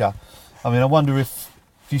America. I mean, I wonder if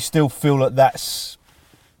you still feel that that's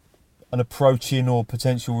an approaching or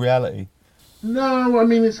potential reality. No, I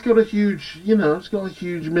mean, it's got a huge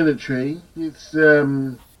military. It's,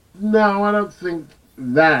 no, I don't think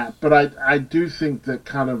that, but I do think that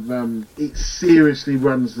kind of, it seriously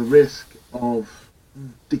runs the risk of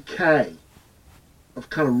decay, of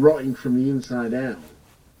kind of rotting from the inside out,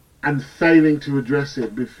 and failing to address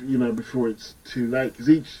it before it's too late.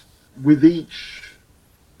 Because with each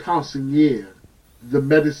passing year, the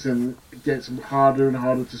medicine gets harder and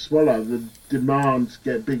harder to swallow. The demands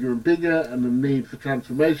get bigger and bigger, and the need for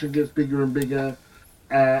transformation gets bigger and bigger.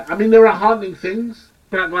 I mean, there are heartening things.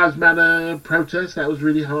 Black Lives Matter protest, that was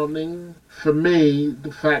really heartening. For me,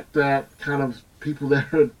 the fact that kind of people there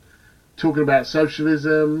are talking about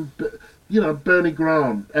socialism, but, Bernie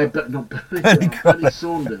Graham, not Bernie Graham, Bernie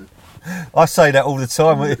Sanders. I say that all the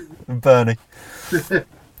time with Bernie.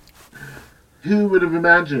 Who would have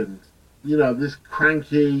imagined, this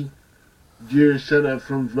cranky Jewish senator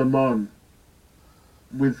from Vermont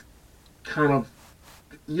with kind of,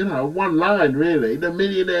 one line really, the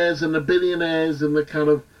millionaires and the billionaires and the kind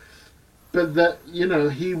of, but that,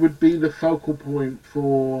 he would be the focal point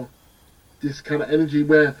for this kind of energy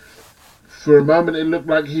where for a moment it looked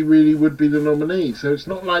like he really would be the nominee. So it's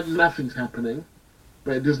not like nothing's happening,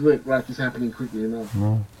 but it doesn't look like it's happening quickly enough.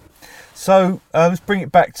 No. So let's bring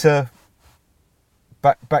it back to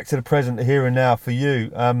the present, here and now for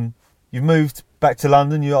you. You've moved back to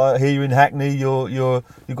London. You're here in Hackney. You've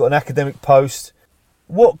got an academic post.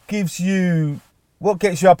 What gets you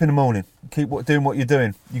up in the morning? Keep doing what you're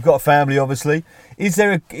doing. You've got a family, obviously. Is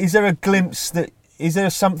there a glimpse is there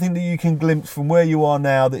something that you can glimpse from where you are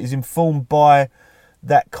now that is informed by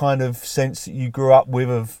that kind of sense that you grew up with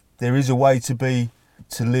of there is a way to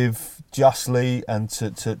live justly and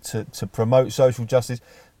to promote social justice?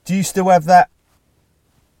 Do you still have that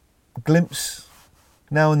glimpse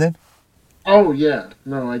now and then? Oh yeah,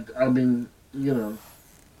 no, I mean,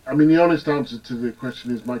 the honest answer to the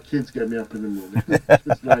question is my kids get me up in the morning.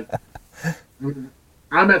 It's like,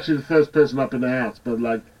 I'm actually the first person up in the house, but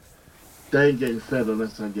like, they ain't getting fed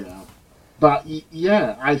unless I get up. But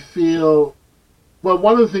yeah, I feel, well,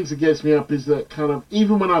 one of the things that gets me up is that kind of,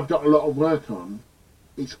 even when I've got a lot of work on,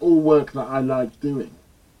 it's all work that I like doing.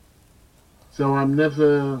 So I'm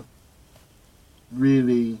never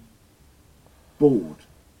really bored.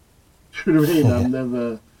 Do you know what I mean? I'm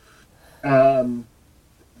never,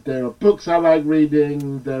 there are books I like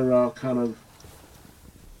reading, there are kind of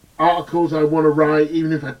articles I want to write,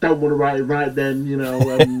 even if I don't want to write it right then,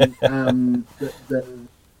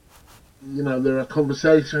 there are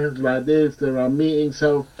conversations like this, there are meetings,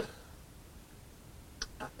 so,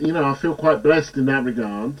 I feel quite blessed in that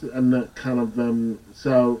regard, and that kind of,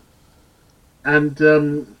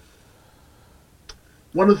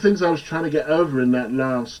 one of the things I was trying to get over in that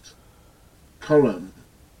last column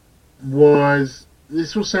was,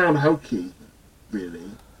 this will sound hokey,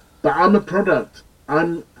 really, but I'm a product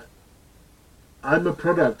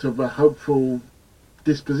of a hopeful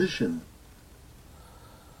disposition.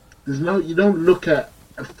 You don't look at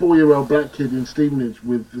a 4-year-old black kid in Stevenage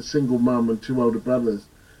with a single mum and 2 older brothers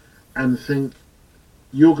and think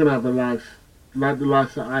you're going to have a life like the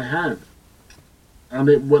life that I had. And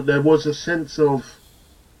there was a sense of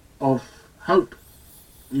hope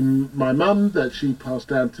in my mum that she passed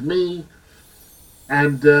down to me,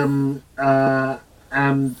 and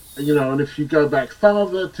if you go back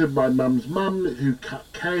farther to my mum's mum, who cut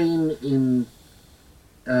cane in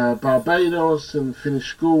Barbados and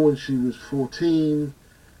finished school when she was 14,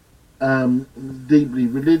 deeply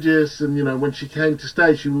religious, and when she came to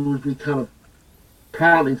stay, she would always be kind of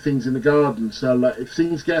planting things in the garden. So like, if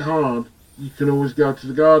things get hard, you can always go to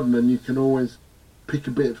the garden and you can always pick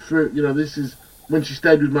a bit of fruit. This is when she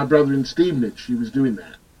stayed with my brother in Stevenage. She was doing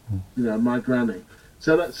that. My granny.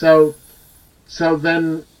 So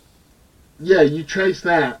then, yeah, you trace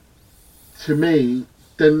that to me,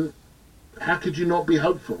 then how could you not be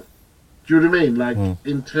hopeful? Do you know what I mean? Like,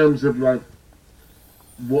 in terms of, like,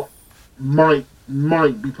 what might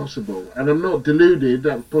be possible. And I'm not deluded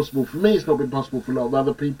that it's possible for me. It's not been possible for a lot of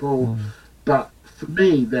other people. But for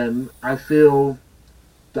me, then, I feel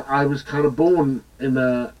that I was kind of born and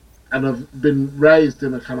I've been raised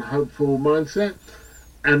in a kind of hopeful mindset.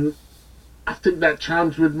 And I think that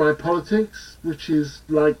chimes with my politics, which is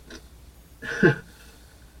like,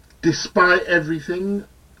 despite everything,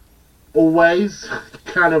 always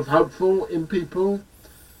kind of hopeful in people.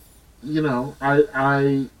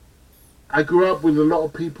 I grew up with a lot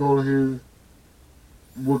of people who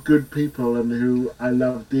were good people and who I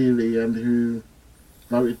loved dearly and who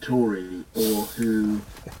voted Tory or who,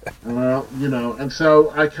 and so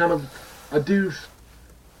I do.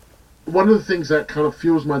 One of the things that kind of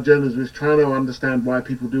fuels my journalism is trying to understand why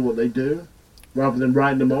people do what they do, rather than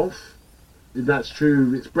writing them off. If that's true,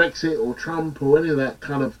 if it's Brexit or Trump or any of that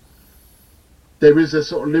kind of, there is a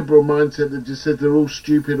sort of liberal mindset that just says they're all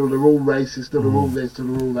stupid or they're all racist or they're all this or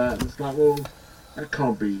they're all that. And it's like, well, that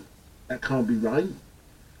can't be right.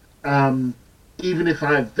 Even if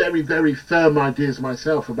I have very, very firm ideas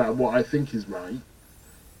myself about what I think is right,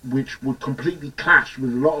 which would completely clash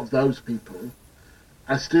with a lot of those people,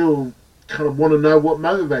 I still kind of want to know what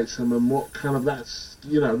motivates them and what kind of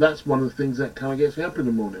that's one of the things that kind of gets me up in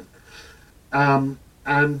the morning.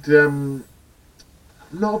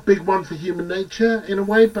 not a big one for human nature in a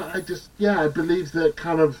way, but I believe that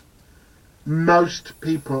kind of most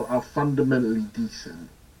people are fundamentally decent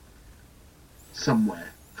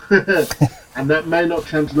somewhere. And that may not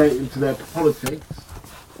translate into their politics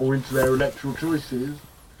or into their electoral choices,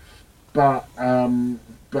 but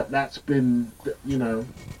that's been, you know,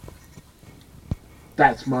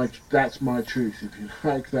 that's my truth, if you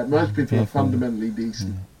like, that most people are fundamentally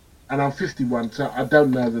decent. And I'm 51, so I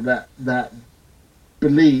don't know that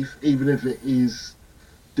belief, even if it is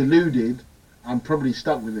deluded, I'm probably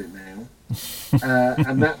stuck with it now.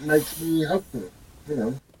 And that makes me hopeful, you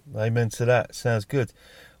know. Amen to that. Sounds good.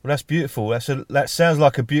 Well, that's beautiful. That sounds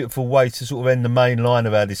like a beautiful way to sort of end the main line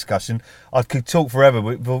of our discussion. I could talk forever.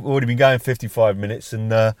 We've already been going 55 minutes, and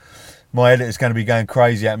my editor's going to be going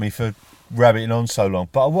crazy at me for rabbiting on so long.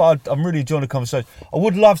 But I'm really enjoying the conversation. I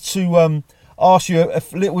would love to ask you,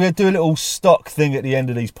 we'll do a little stock thing at the end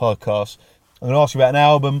of these podcasts. I'm going to ask you about an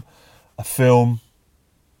album, a film,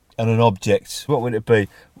 and an object. What would it be?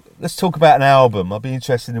 Let's talk about an album. I'd be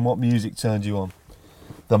interested in what music turned you on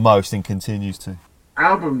the most and continues to.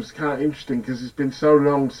 Albums kind of interesting because it's been so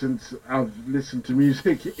long since I've listened to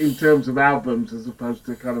music in terms of albums as opposed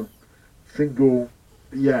to kind of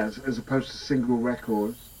as opposed to single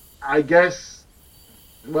records. I guess,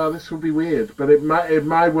 well, this will be weird, but it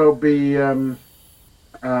might well be Simon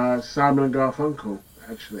and Garfunkel,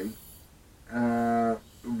 actually,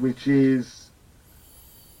 which is,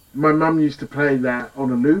 my mum used to play that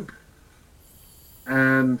on a loop,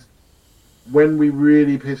 and when we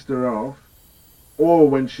really pissed her off, or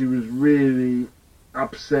when she was really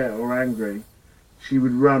upset or angry, she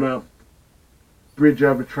would run up Bridge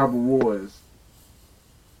Over Troubled Waters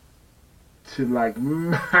to like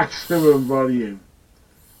maximum volume.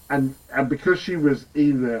 And because she was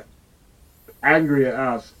either angry at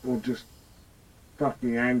us or just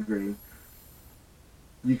fucking angry,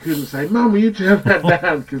 you couldn't say, "Mum, will you turn that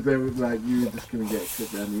down?" Because they were like, you were just going to get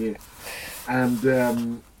shit down the ear.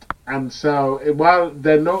 And so, while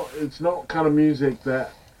it's not kind of music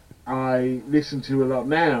that I listen to a lot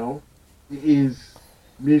now, it is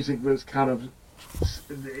music that's kind of,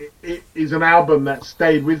 it is an album that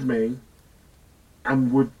stayed with me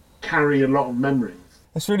and would carry a lot of memories.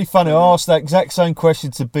 It's really funny. I asked that exact same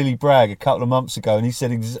question to Billy Bragg a couple of months ago, and he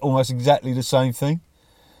said almost exactly the same thing.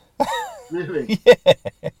 Really? Yeah.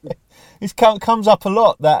 It comes up a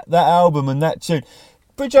lot, that album and that tune.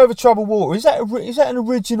 Bridge Over Troubled Water, is that an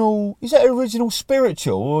original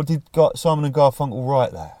spiritual, or did Simon and Garfunkel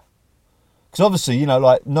write that? Because obviously, you know,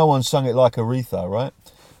 like, no one sung it like Aretha, right?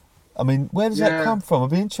 I mean, where does that come from?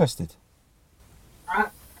 I'd be interested.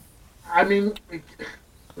 I mean,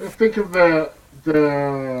 think of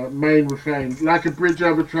the main refrain, like a bridge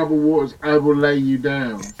over troubled waters, I will lay you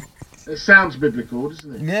down. It sounds biblical,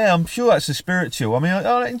 doesn't it? Yeah, I'm sure that's a spiritual. I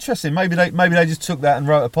mean, interesting. Maybe they just took that and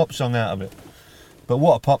wrote a pop song out of it. But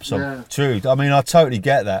what a pop song. Yeah. True. I mean, I totally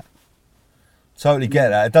get that.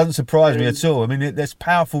 It doesn't surprise me at all. I mean, there's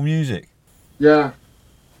powerful music. Yeah.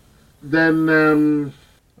 Then,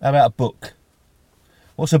 how about a book?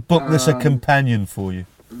 What's a book that's a companion for you?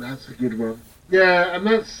 That's a good one. Yeah, and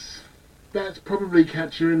that's probably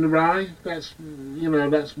Catcher in the Rye. That's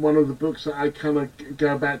one of the books that I kind of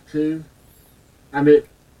go back to. And it,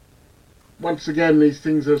 once again, these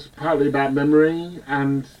things are partly about memory,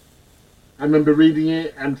 and I remember reading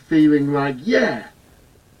it and feeling like, yeah,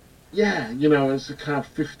 you know, as a kind of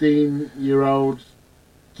 15-year-old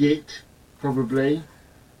git, probably,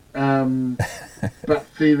 but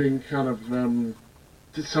feeling kind of,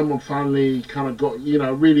 someone finally kind of got, you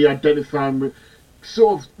know, really identifying with,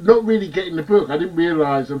 sort of not really getting the book. I didn't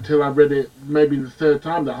realise until I read it maybe the third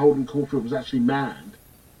time that Holden Caulfield was actually mad,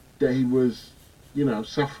 that he was, you know,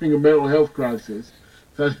 suffering a mental health crisis.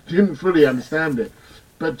 So I didn't fully understand it.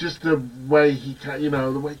 But just the way he, you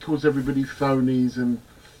know, the way he calls everybody phonies and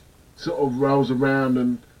sort of rolls around,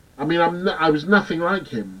 and I mean, I was nothing like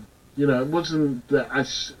him. You know, it wasn't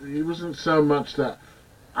so much that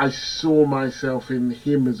I saw myself in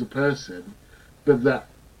him as a person, but that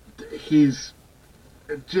his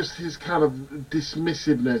kind of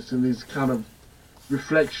dismissiveness and his kind of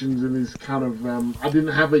reflections and his kind of, I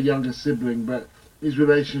didn't have a younger sibling, but his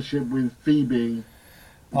relationship with Phoebe.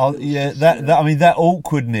 Oh yeah, that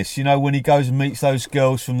awkwardness, you know, when he goes and meets those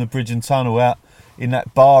girls from the Bridge and Tunnel out in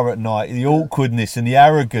that bar at night, the awkwardness and the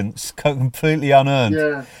arrogance, completely unearned.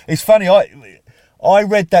 Yeah. It's funny, I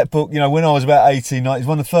read that book, you know, when I was about 18, 19. It's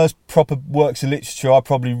one of the first proper works of literature I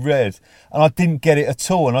probably read, and I didn't get it at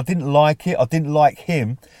all, and I didn't like it, I didn't like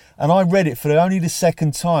him, and I read it for only the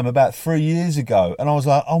second time about 3 years ago, and I was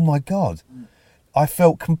like, oh my God, I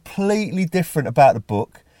felt completely different about the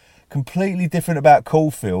book, completely different about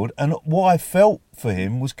Caulfield, and what I felt for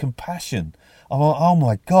him was compassion. I'm like, oh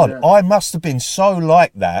my God, Yeah. I must have been so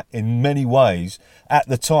like that in many ways at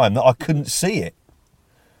the time that I couldn't see it.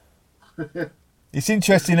 It's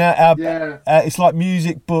interesting how Yeah. it's like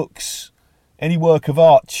music, books, any work of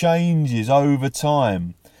art changes over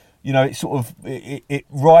time. You know, it sort of it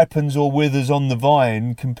ripens or withers on the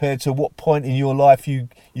vine compared to what point in your life you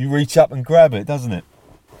reach up and grab it, doesn't it?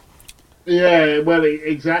 Yeah, well,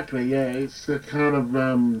 exactly. Yeah, it's a kind of.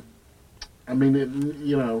 I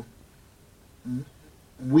mean,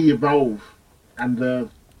 we evolve, and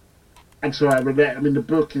so I relate. I mean, the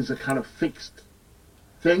book is a kind of fixed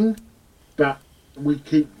thing, but we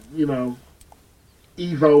keep,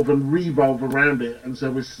 evolve and revolve around it, and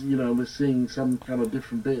so we're seeing some kind of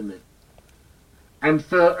different bit in it. And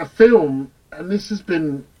for a film, and this has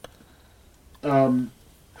been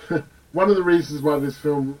one of the reasons why this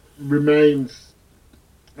film remained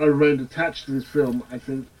attached to this film, I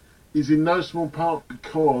think, is in no small part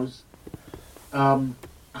because I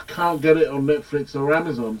can't get it on Netflix or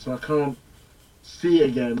Amazon, so I can't see it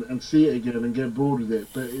again and get bored with it.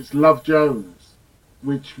 But it's Love Jones,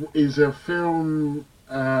 which is a film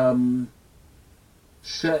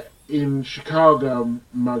set in Chicago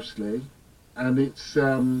mostly, and it's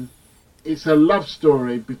a love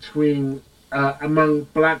story between among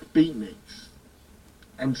black beatniks.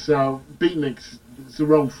 And so beatniks is the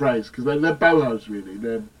wrong phrase because they're bohos really.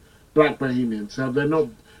 They're black bohemians, so they're not.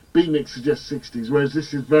 Beatniks suggest 60s, whereas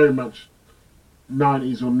this is very much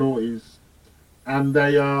 90s or noughties. And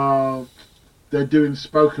they're doing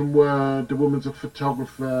spoken word. The woman's a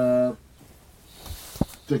photographer.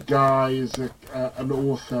 The guy is an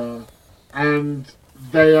author, and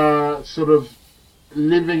they are sort of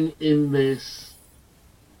living in this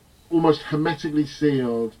almost hermetically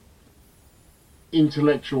sealed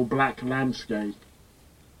intellectual black landscape,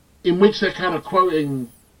 in which they're kind of quoting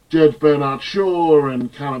George Bernard Shaw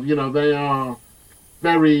and kind of, they are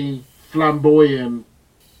very flamboyant,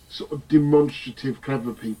 sort of demonstrative,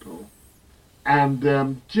 clever people.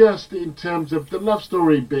 And just in terms of the love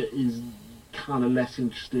story bit is kind of less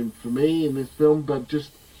interesting for me in this film, but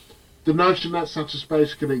just the notion that such a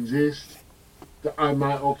space could exist, that I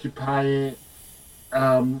might occupy it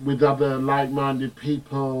with other like-minded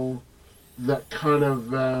people, that kind of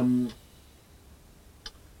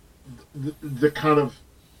the kind of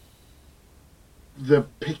the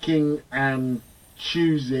picking and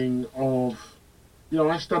choosing of,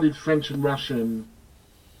 I studied French and Russian.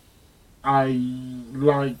 I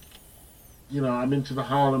like, I'm into the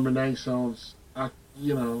Harlem Renaissance. I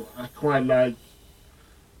quite like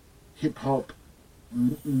hip hop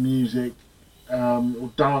music,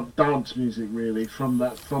 or dance music really, from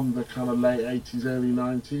the kind of late 80s, early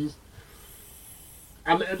 90s.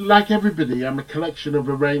 And like everybody, I'm a collection of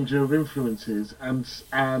a range of influences, and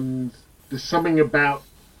there's something about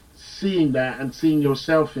seeing that and seeing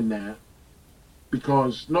yourself in that,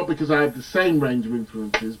 not because I have the same range of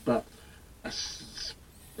influences, but a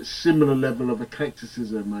similar level of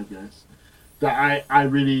eclecticism, I guess, that I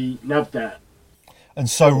really love that. And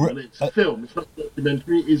so it's a film, it's not a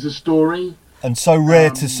documentary, it's a story. And so rare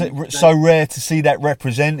to see that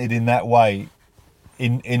represented in that way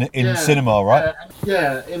in cinema, right?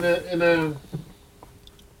 In a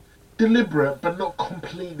deliberate but not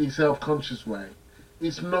completely self-conscious way.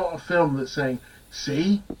 It's not a film that's saying,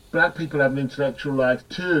 see, black people have an intellectual life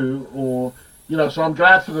too, or, so I'm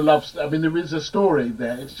glad for the love. I mean, there is a story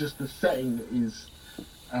there, it's just the setting is,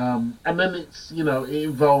 and then it's, it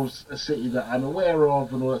involves a city that I'm aware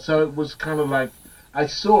of and all that. So it was kind of like, I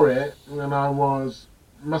saw it when I must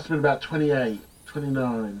have been about 28,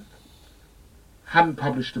 29. Hadn't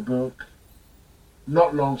published a book,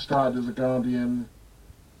 not long started as a Guardian,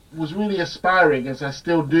 was really aspiring, as I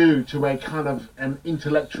still do, to a kind of an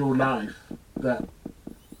intellectual life that,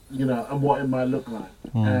 and what it might look like.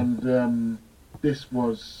 And this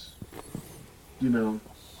was,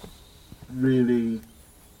 really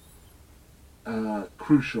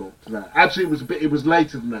crucial to that. Actually, it was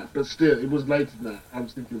later than that, but still, it was later than that. I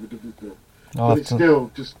was thinking of a different film. But it's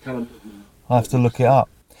still just kind of... I have to look it up.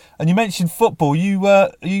 And you mentioned football.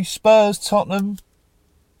 Are you Spurs, Tottenham,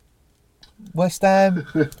 West Ham?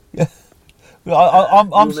 Yeah.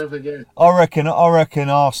 I reckon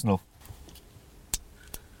Arsenal.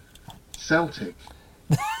 Celtic.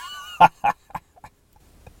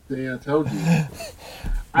 See, I told you.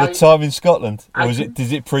 The time in Scotland, or does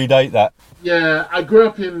it predate that? Yeah,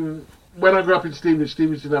 when I grew up in Stevenage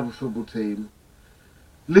didn't have a football team.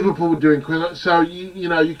 Liverpool were doing so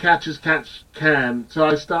you catch as catch can. So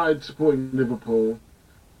I started supporting Liverpool,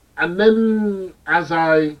 then as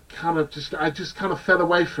I just kind of fell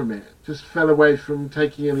away from it, just fell away from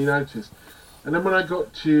taking any notice. And then when I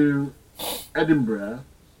got to Edinburgh,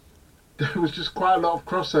 there was just quite a lot of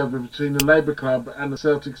crossover between the Labour Club and the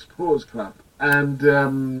Celtic Supporters Club. And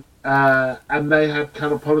they had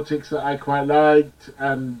kind of politics that I quite liked.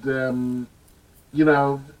 And, you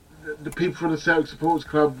know, the people from the Celtic Supporters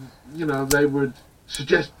Club, you know, they would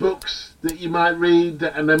suggest books that you might read,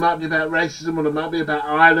 and they might be about racism, or they might be about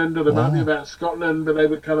Ireland, or they might be about Scotland, but they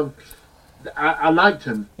would kind of... I liked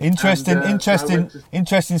them. Interesting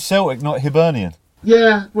Celtic, not Hibernian.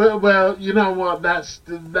 Yeah, well, you know what?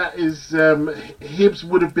 That is Hibs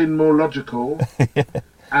would have been more logical,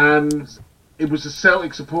 and it was a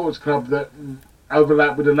Celtic Supporters Club that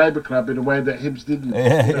overlapped with the Labour Club in a way that Hibs didn't.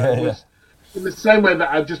 It was in the same way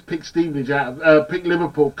that I just picked Stevenage picked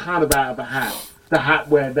Liverpool kind of out of the hat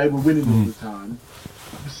where they were winning all the time.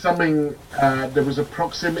 Something there was a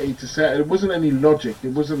proximity to set. It wasn't any logic. It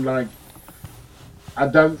wasn't like, I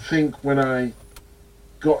don't think when I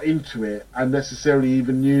got into it, I necessarily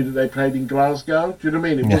even knew that they played in Glasgow. Do you know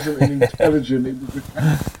what I mean? It wasn't an intelligent.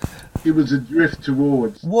 It was a drift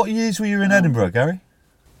towards. What years were you in Edinburgh, Gary?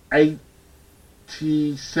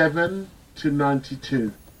 87 to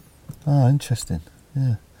 92. Oh, interesting.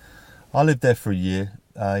 Yeah, I lived there for a year.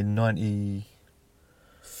 In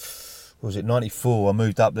 94? I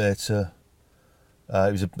moved up there to.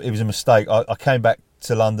 It was a mistake. I came back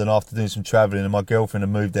to London after doing some travelling, and my girlfriend had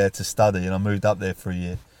moved there to study, and I moved up there for a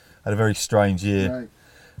year. I had a very strange year.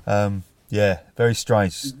 Right. Yeah, very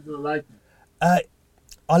strange. Did you not like it?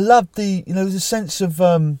 I loved there's a sense of,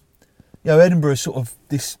 Edinburgh is sort of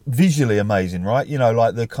this visually amazing, right? You know,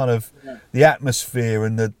 like the kind of, the atmosphere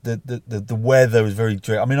and the weather was very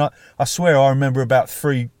dreary. I mean, I swear I remember about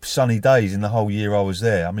 3 sunny days in the whole year I was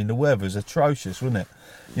there. I mean, the weather was atrocious, wasn't it?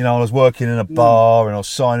 You know, I was working in a bar, and I was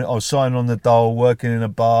signing on the dole, working in a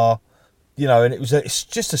bar, you know, and it's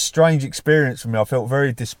just a strange experience for me. I felt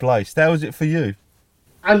very displaced. How was it for you?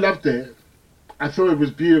 I loved it. I thought it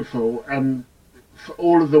was beautiful, and for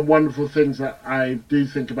all of the wonderful things that I do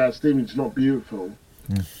think about Stevenage, not beautiful.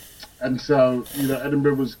 And so, you know,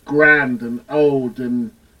 Edinburgh was grand and old,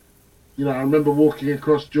 and, you know, I remember walking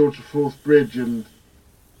across George IV Bridge and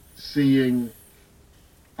seeing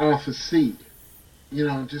Arthur's Seat. You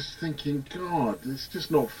know, just thinking, God, it's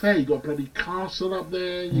just not fair. You got a bloody castle up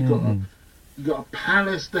there. You got a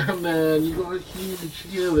palace down there. And you got a huge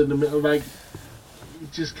hill in the middle. Like,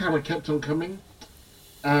 it just kind of kept on coming.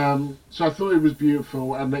 So I thought it was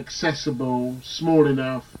beautiful and accessible, small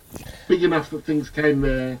enough, big enough that things came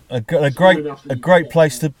there. A great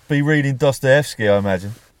place to be reading Dostoevsky, I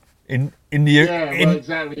imagine.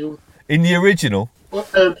 Exactly. In the original.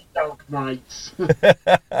 Dark Nights.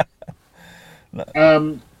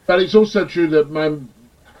 But it's also true that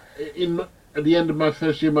at the end of my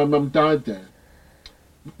first year, my mum died there.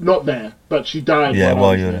 Not there, but she died. Yeah, while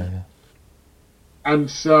I was you're there. there. And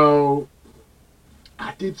so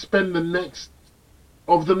I did spend the next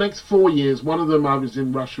 4 years. One of them I was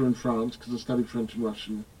in Russia and France because I studied French and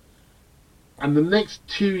Russian. And the next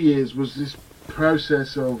 2 years was this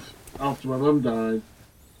process of, after my mum died,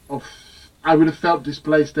 I would have felt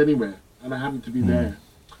displaced anywhere, and I happened to be there.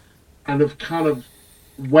 And of kind of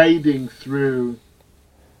wading through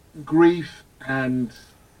grief and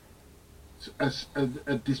a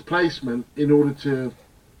displacement in order to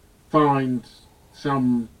find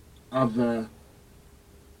some other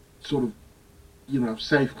sort of, you know,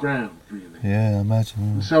 safe ground, really. Yeah, I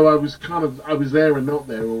imagine. Yeah. So I was there and not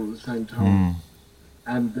there all at the same time.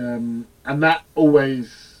 And that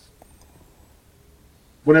always...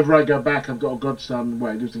 Whenever I go back, I've got a godson.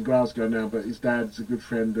 Well, he lives in Glasgow now, but his dad's a good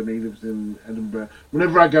friend, and he lives in Edinburgh.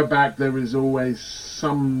 Whenever I go back, there is always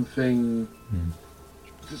something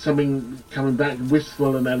coming back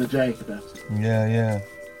wistful and elegiac about it. Yeah.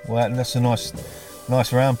 Well, that's a nice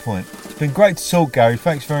round point. It's been great to talk, Gary.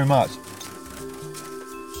 Thanks very much.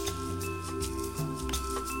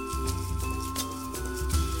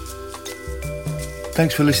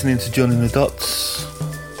 Thanks for listening to Joining the Dots.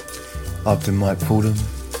 I've been Mike Fordham.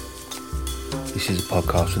 This is a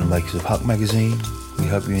podcast from the makers of Huck Magazine. We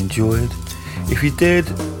hope you enjoyed. If you did,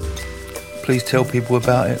 please tell people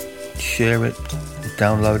about it, share it,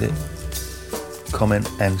 download it, comment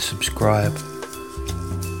and subscribe.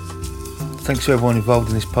 Thanks to everyone involved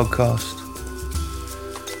in this podcast.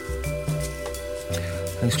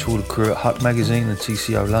 Thanks to all the crew at Huck Magazine and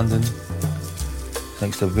TCO London.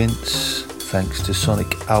 Thanks to Vince. Thanks to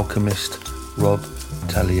Sonic Alchemist, Rob,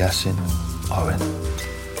 Taliesin, Owen.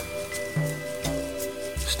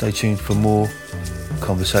 Stay tuned for more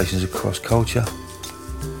conversations across culture.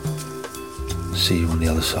 See you on the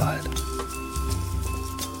other side.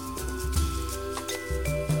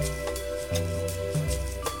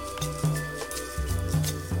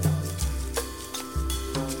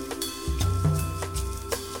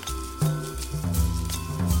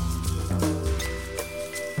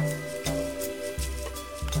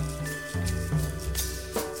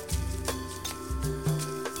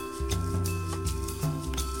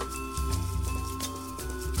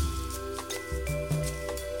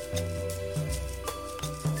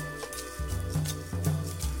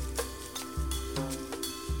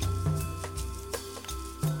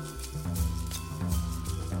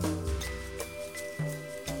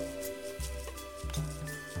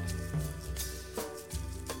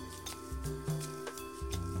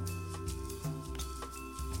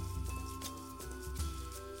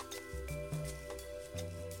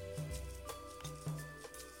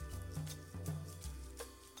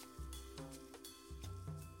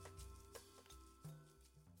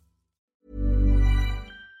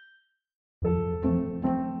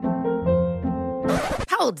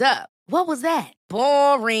 Hold up. What was that?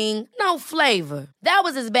 Boring. No flavor. That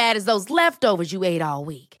was as bad as those leftovers you ate all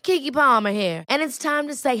week. Keke Palmer here, and it's time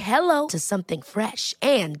to say hello to something fresh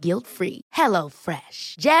and guilt-free. Hello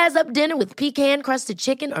Fresh. Jazz up dinner with pecan-crusted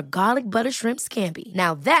chicken or garlic butter shrimp scampi.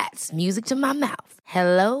 Now that's music to my mouth.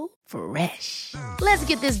 Hello Fresh. Let's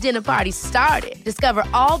get this dinner party started. Discover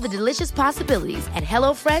all the delicious possibilities at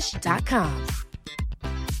hellofresh.com.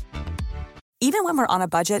 Even when we're on a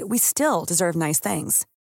budget, we still deserve nice things.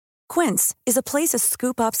 Quince is a place to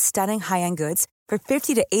scoop up stunning high-end goods for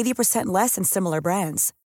 50 to 80% less than similar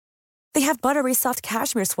brands. They have buttery soft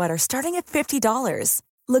cashmere sweaters starting at $50,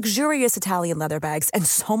 luxurious Italian leather bags, and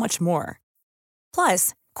so much more.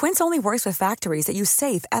 Plus, Quince only works with factories that use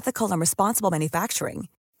safe, ethical, and responsible manufacturing.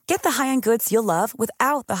 Get the high-end goods you'll love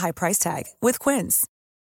without the high price tag with Quince.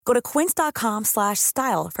 Go to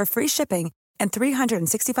quince.com/style for free shipping and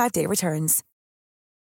 365-day returns.